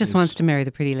just wants to marry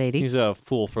the pretty lady. He's a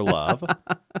fool for love.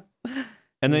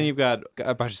 And then you've got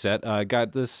Bajazet,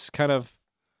 got this kind of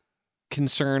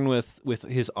concern with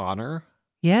his honor.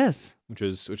 Yes. Which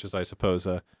is I suppose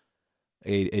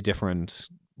a different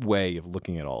way of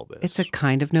looking at all this. It's a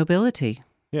kind of nobility.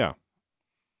 Yeah.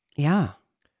 Yeah.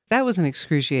 That was an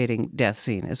excruciating death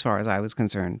scene as far as I was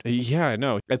concerned. Yeah, I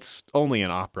know. It's only an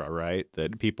opera, right?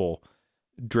 That people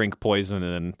drink poison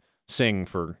and then sing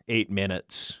for 8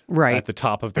 minutes at the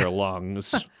top of their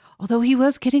lungs. Although he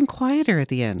was getting quieter at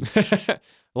the end. A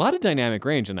lot of dynamic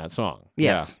range in that song.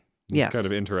 Yes. Yeah. It's kind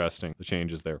of interesting, the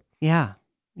changes there. Yeah.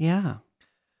 Yeah.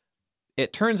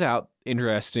 It turns out,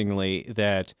 interestingly,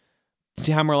 that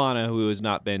Tamerlane, who has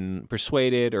not been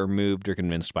persuaded or moved or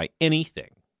convinced by anything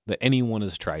that anyone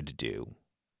has tried to do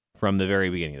from the very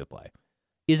beginning of the play,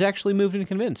 is actually moved and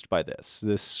convinced by this.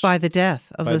 By the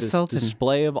death of the Sultan.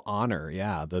 Display of honor,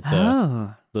 yeah. That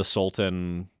the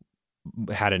Sultan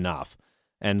had enough.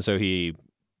 And so he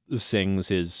sings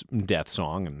his death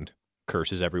song and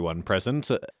curses everyone present.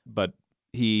 But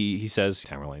he says,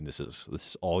 Tamerlane, this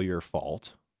is all your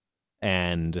fault.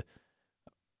 And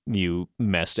you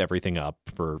messed everything up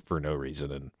for no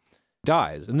reason, and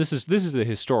dies. And this is the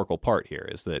historical part here,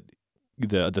 is that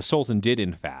the Sultan did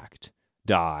in fact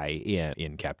die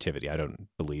in captivity. I don't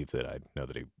believe that I know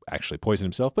that he actually poisoned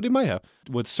himself, but he might have.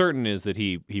 What's certain is that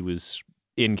he was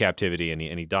in captivity and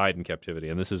he died in captivity.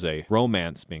 And this is a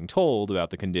romance being told about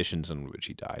the conditions in which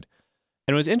he died.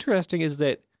 And what's interesting is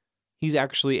that he's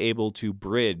actually able to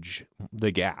bridge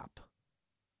the gap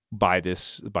by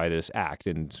this act,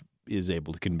 and is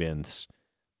able to convince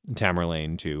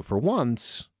Tamerlane to, for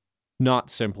once, not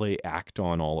simply act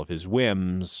on all of his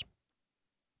whims,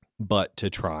 but to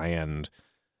try and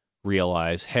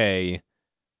realize, hey,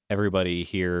 everybody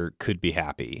here could be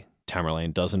happy.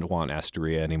 Tamerlane doesn't want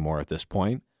Asteria anymore at this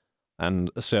point.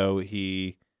 And so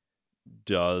he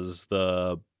does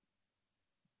the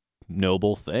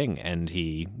noble thing, and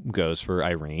he goes for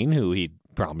Irene, who he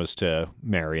promised to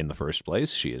marry in the first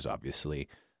place. She is obviously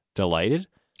delighted.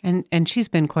 And she's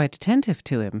been quite attentive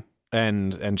to him.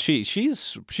 and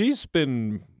she's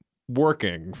been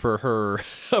working for her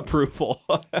approval.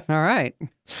 All right.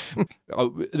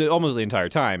 Almost the entire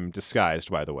time,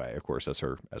 disguised, by the way, of course, as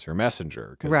her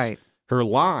messenger. 'Cause Right. her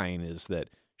line is that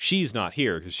she's not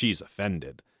here because she's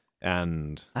offended,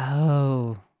 and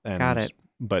Got it.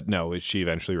 But no, she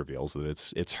eventually reveals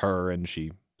that it's her, and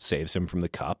she saves him from the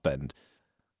cup, and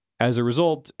as a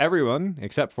result, everyone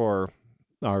except for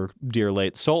our dear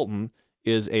late Sultan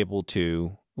is able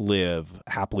to live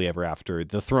happily ever after.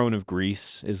 The throne of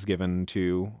Greece is given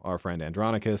to our friend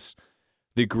Andronicus.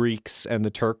 The Greeks and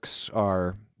the Turks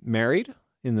are married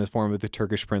in the form of the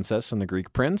Turkish princess and the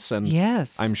Greek prince, and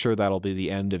Yes. I'm sure that'll be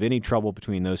the end of any trouble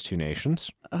between those two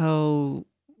nations. Oh,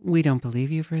 we don't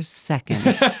believe you for a second.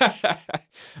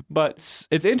 But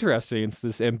it's interesting. It's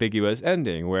this ambiguous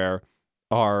ending where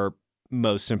our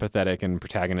most sympathetic and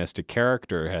protagonistic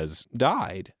character has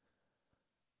died,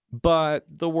 but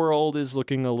the world is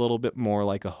looking a little bit more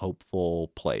like a hopeful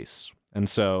place. And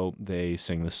so they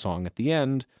sing this song at the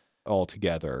end all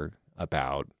together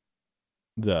about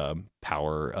the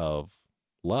power of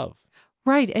love.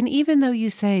 Right. And even though you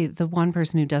say the one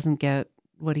person who doesn't get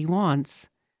what he wants,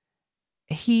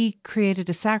 he created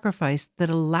a sacrifice that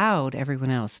allowed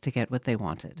everyone else to get what they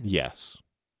wanted. Yes.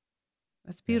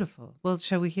 That's beautiful. Well,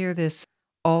 shall we hear this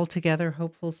altogether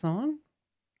hopeful song?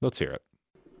 Let's hear it.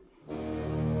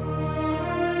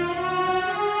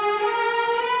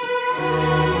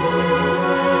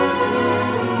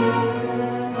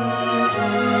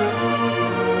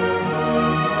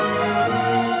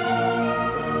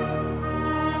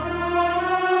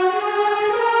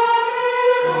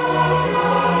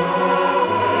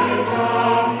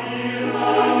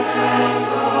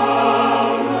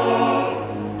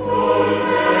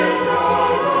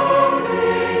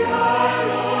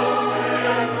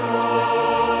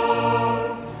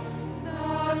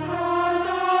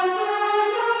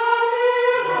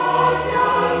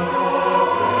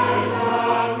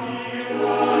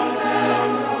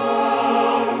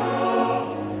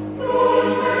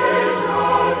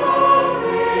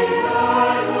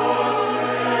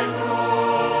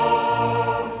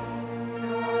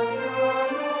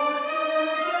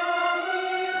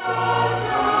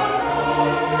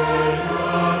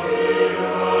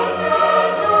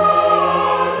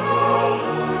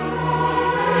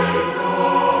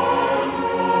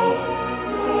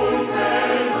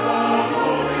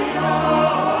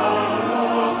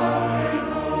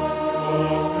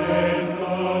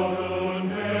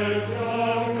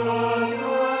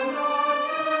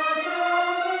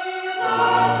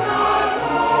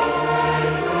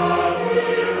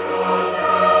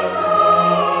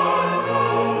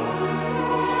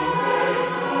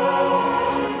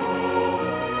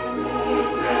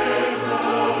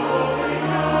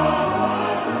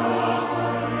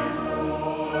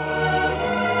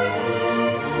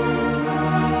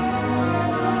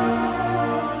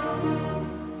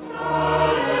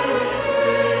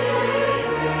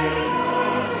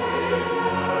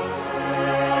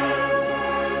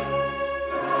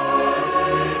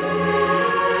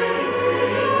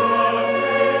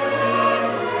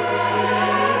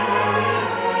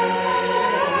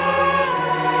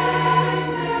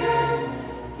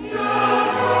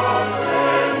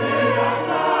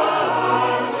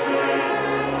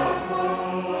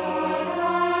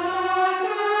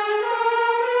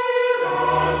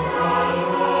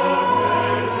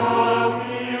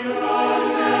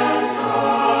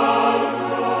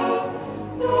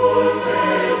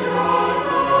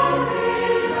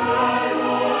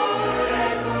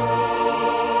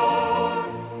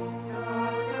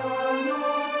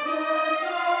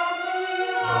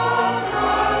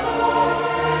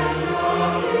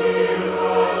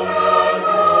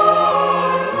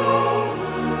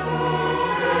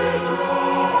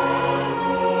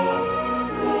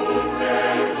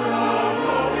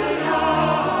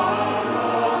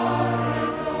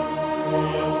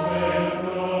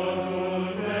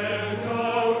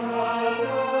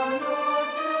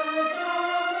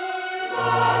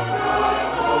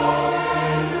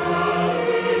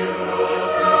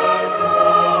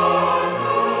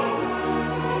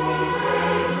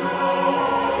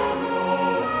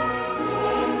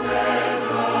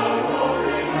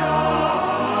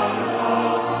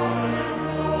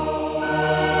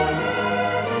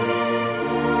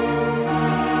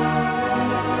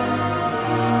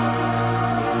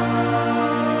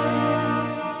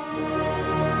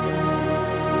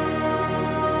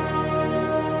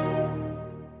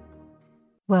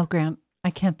 Well, Grant, I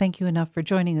can't thank you enough for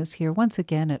joining us here once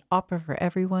again at Opera for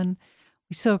Everyone.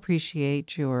 We so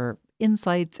appreciate your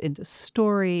insights into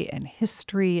story and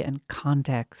history and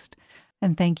context.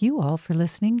 And thank you all for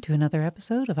listening to another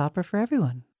episode of Opera for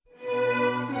Everyone.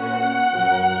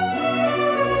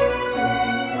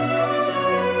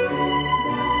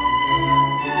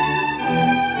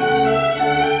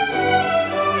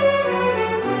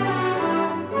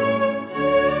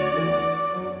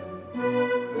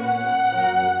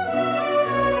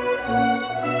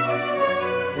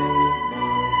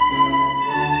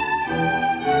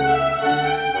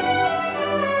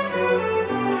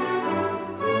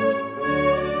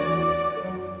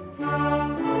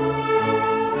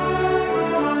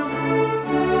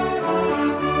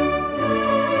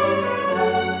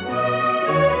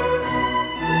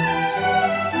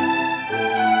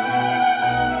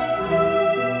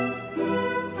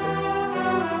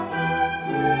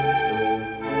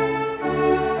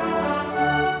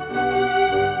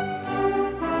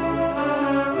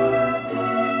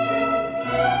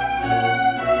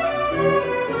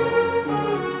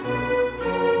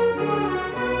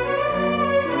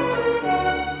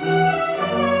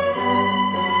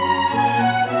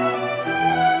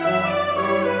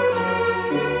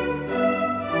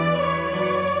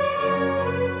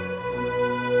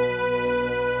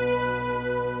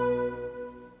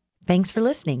 Thanks for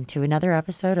listening to another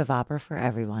episode of Opera for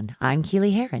Everyone. I'm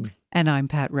Keely Heron. And I'm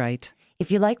Pat Wright. If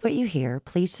you like what you hear,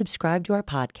 please subscribe to our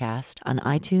podcast on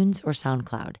iTunes or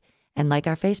SoundCloud, and like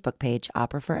our Facebook page,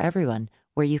 Opera for Everyone,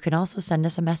 where you can also send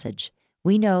us a message.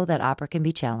 We know that opera can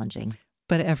be challenging,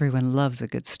 But everyone loves a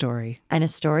good story. and a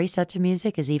story set to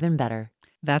music is even better.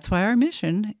 That's why our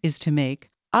mission is to make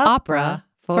Opera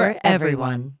for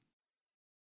everyone.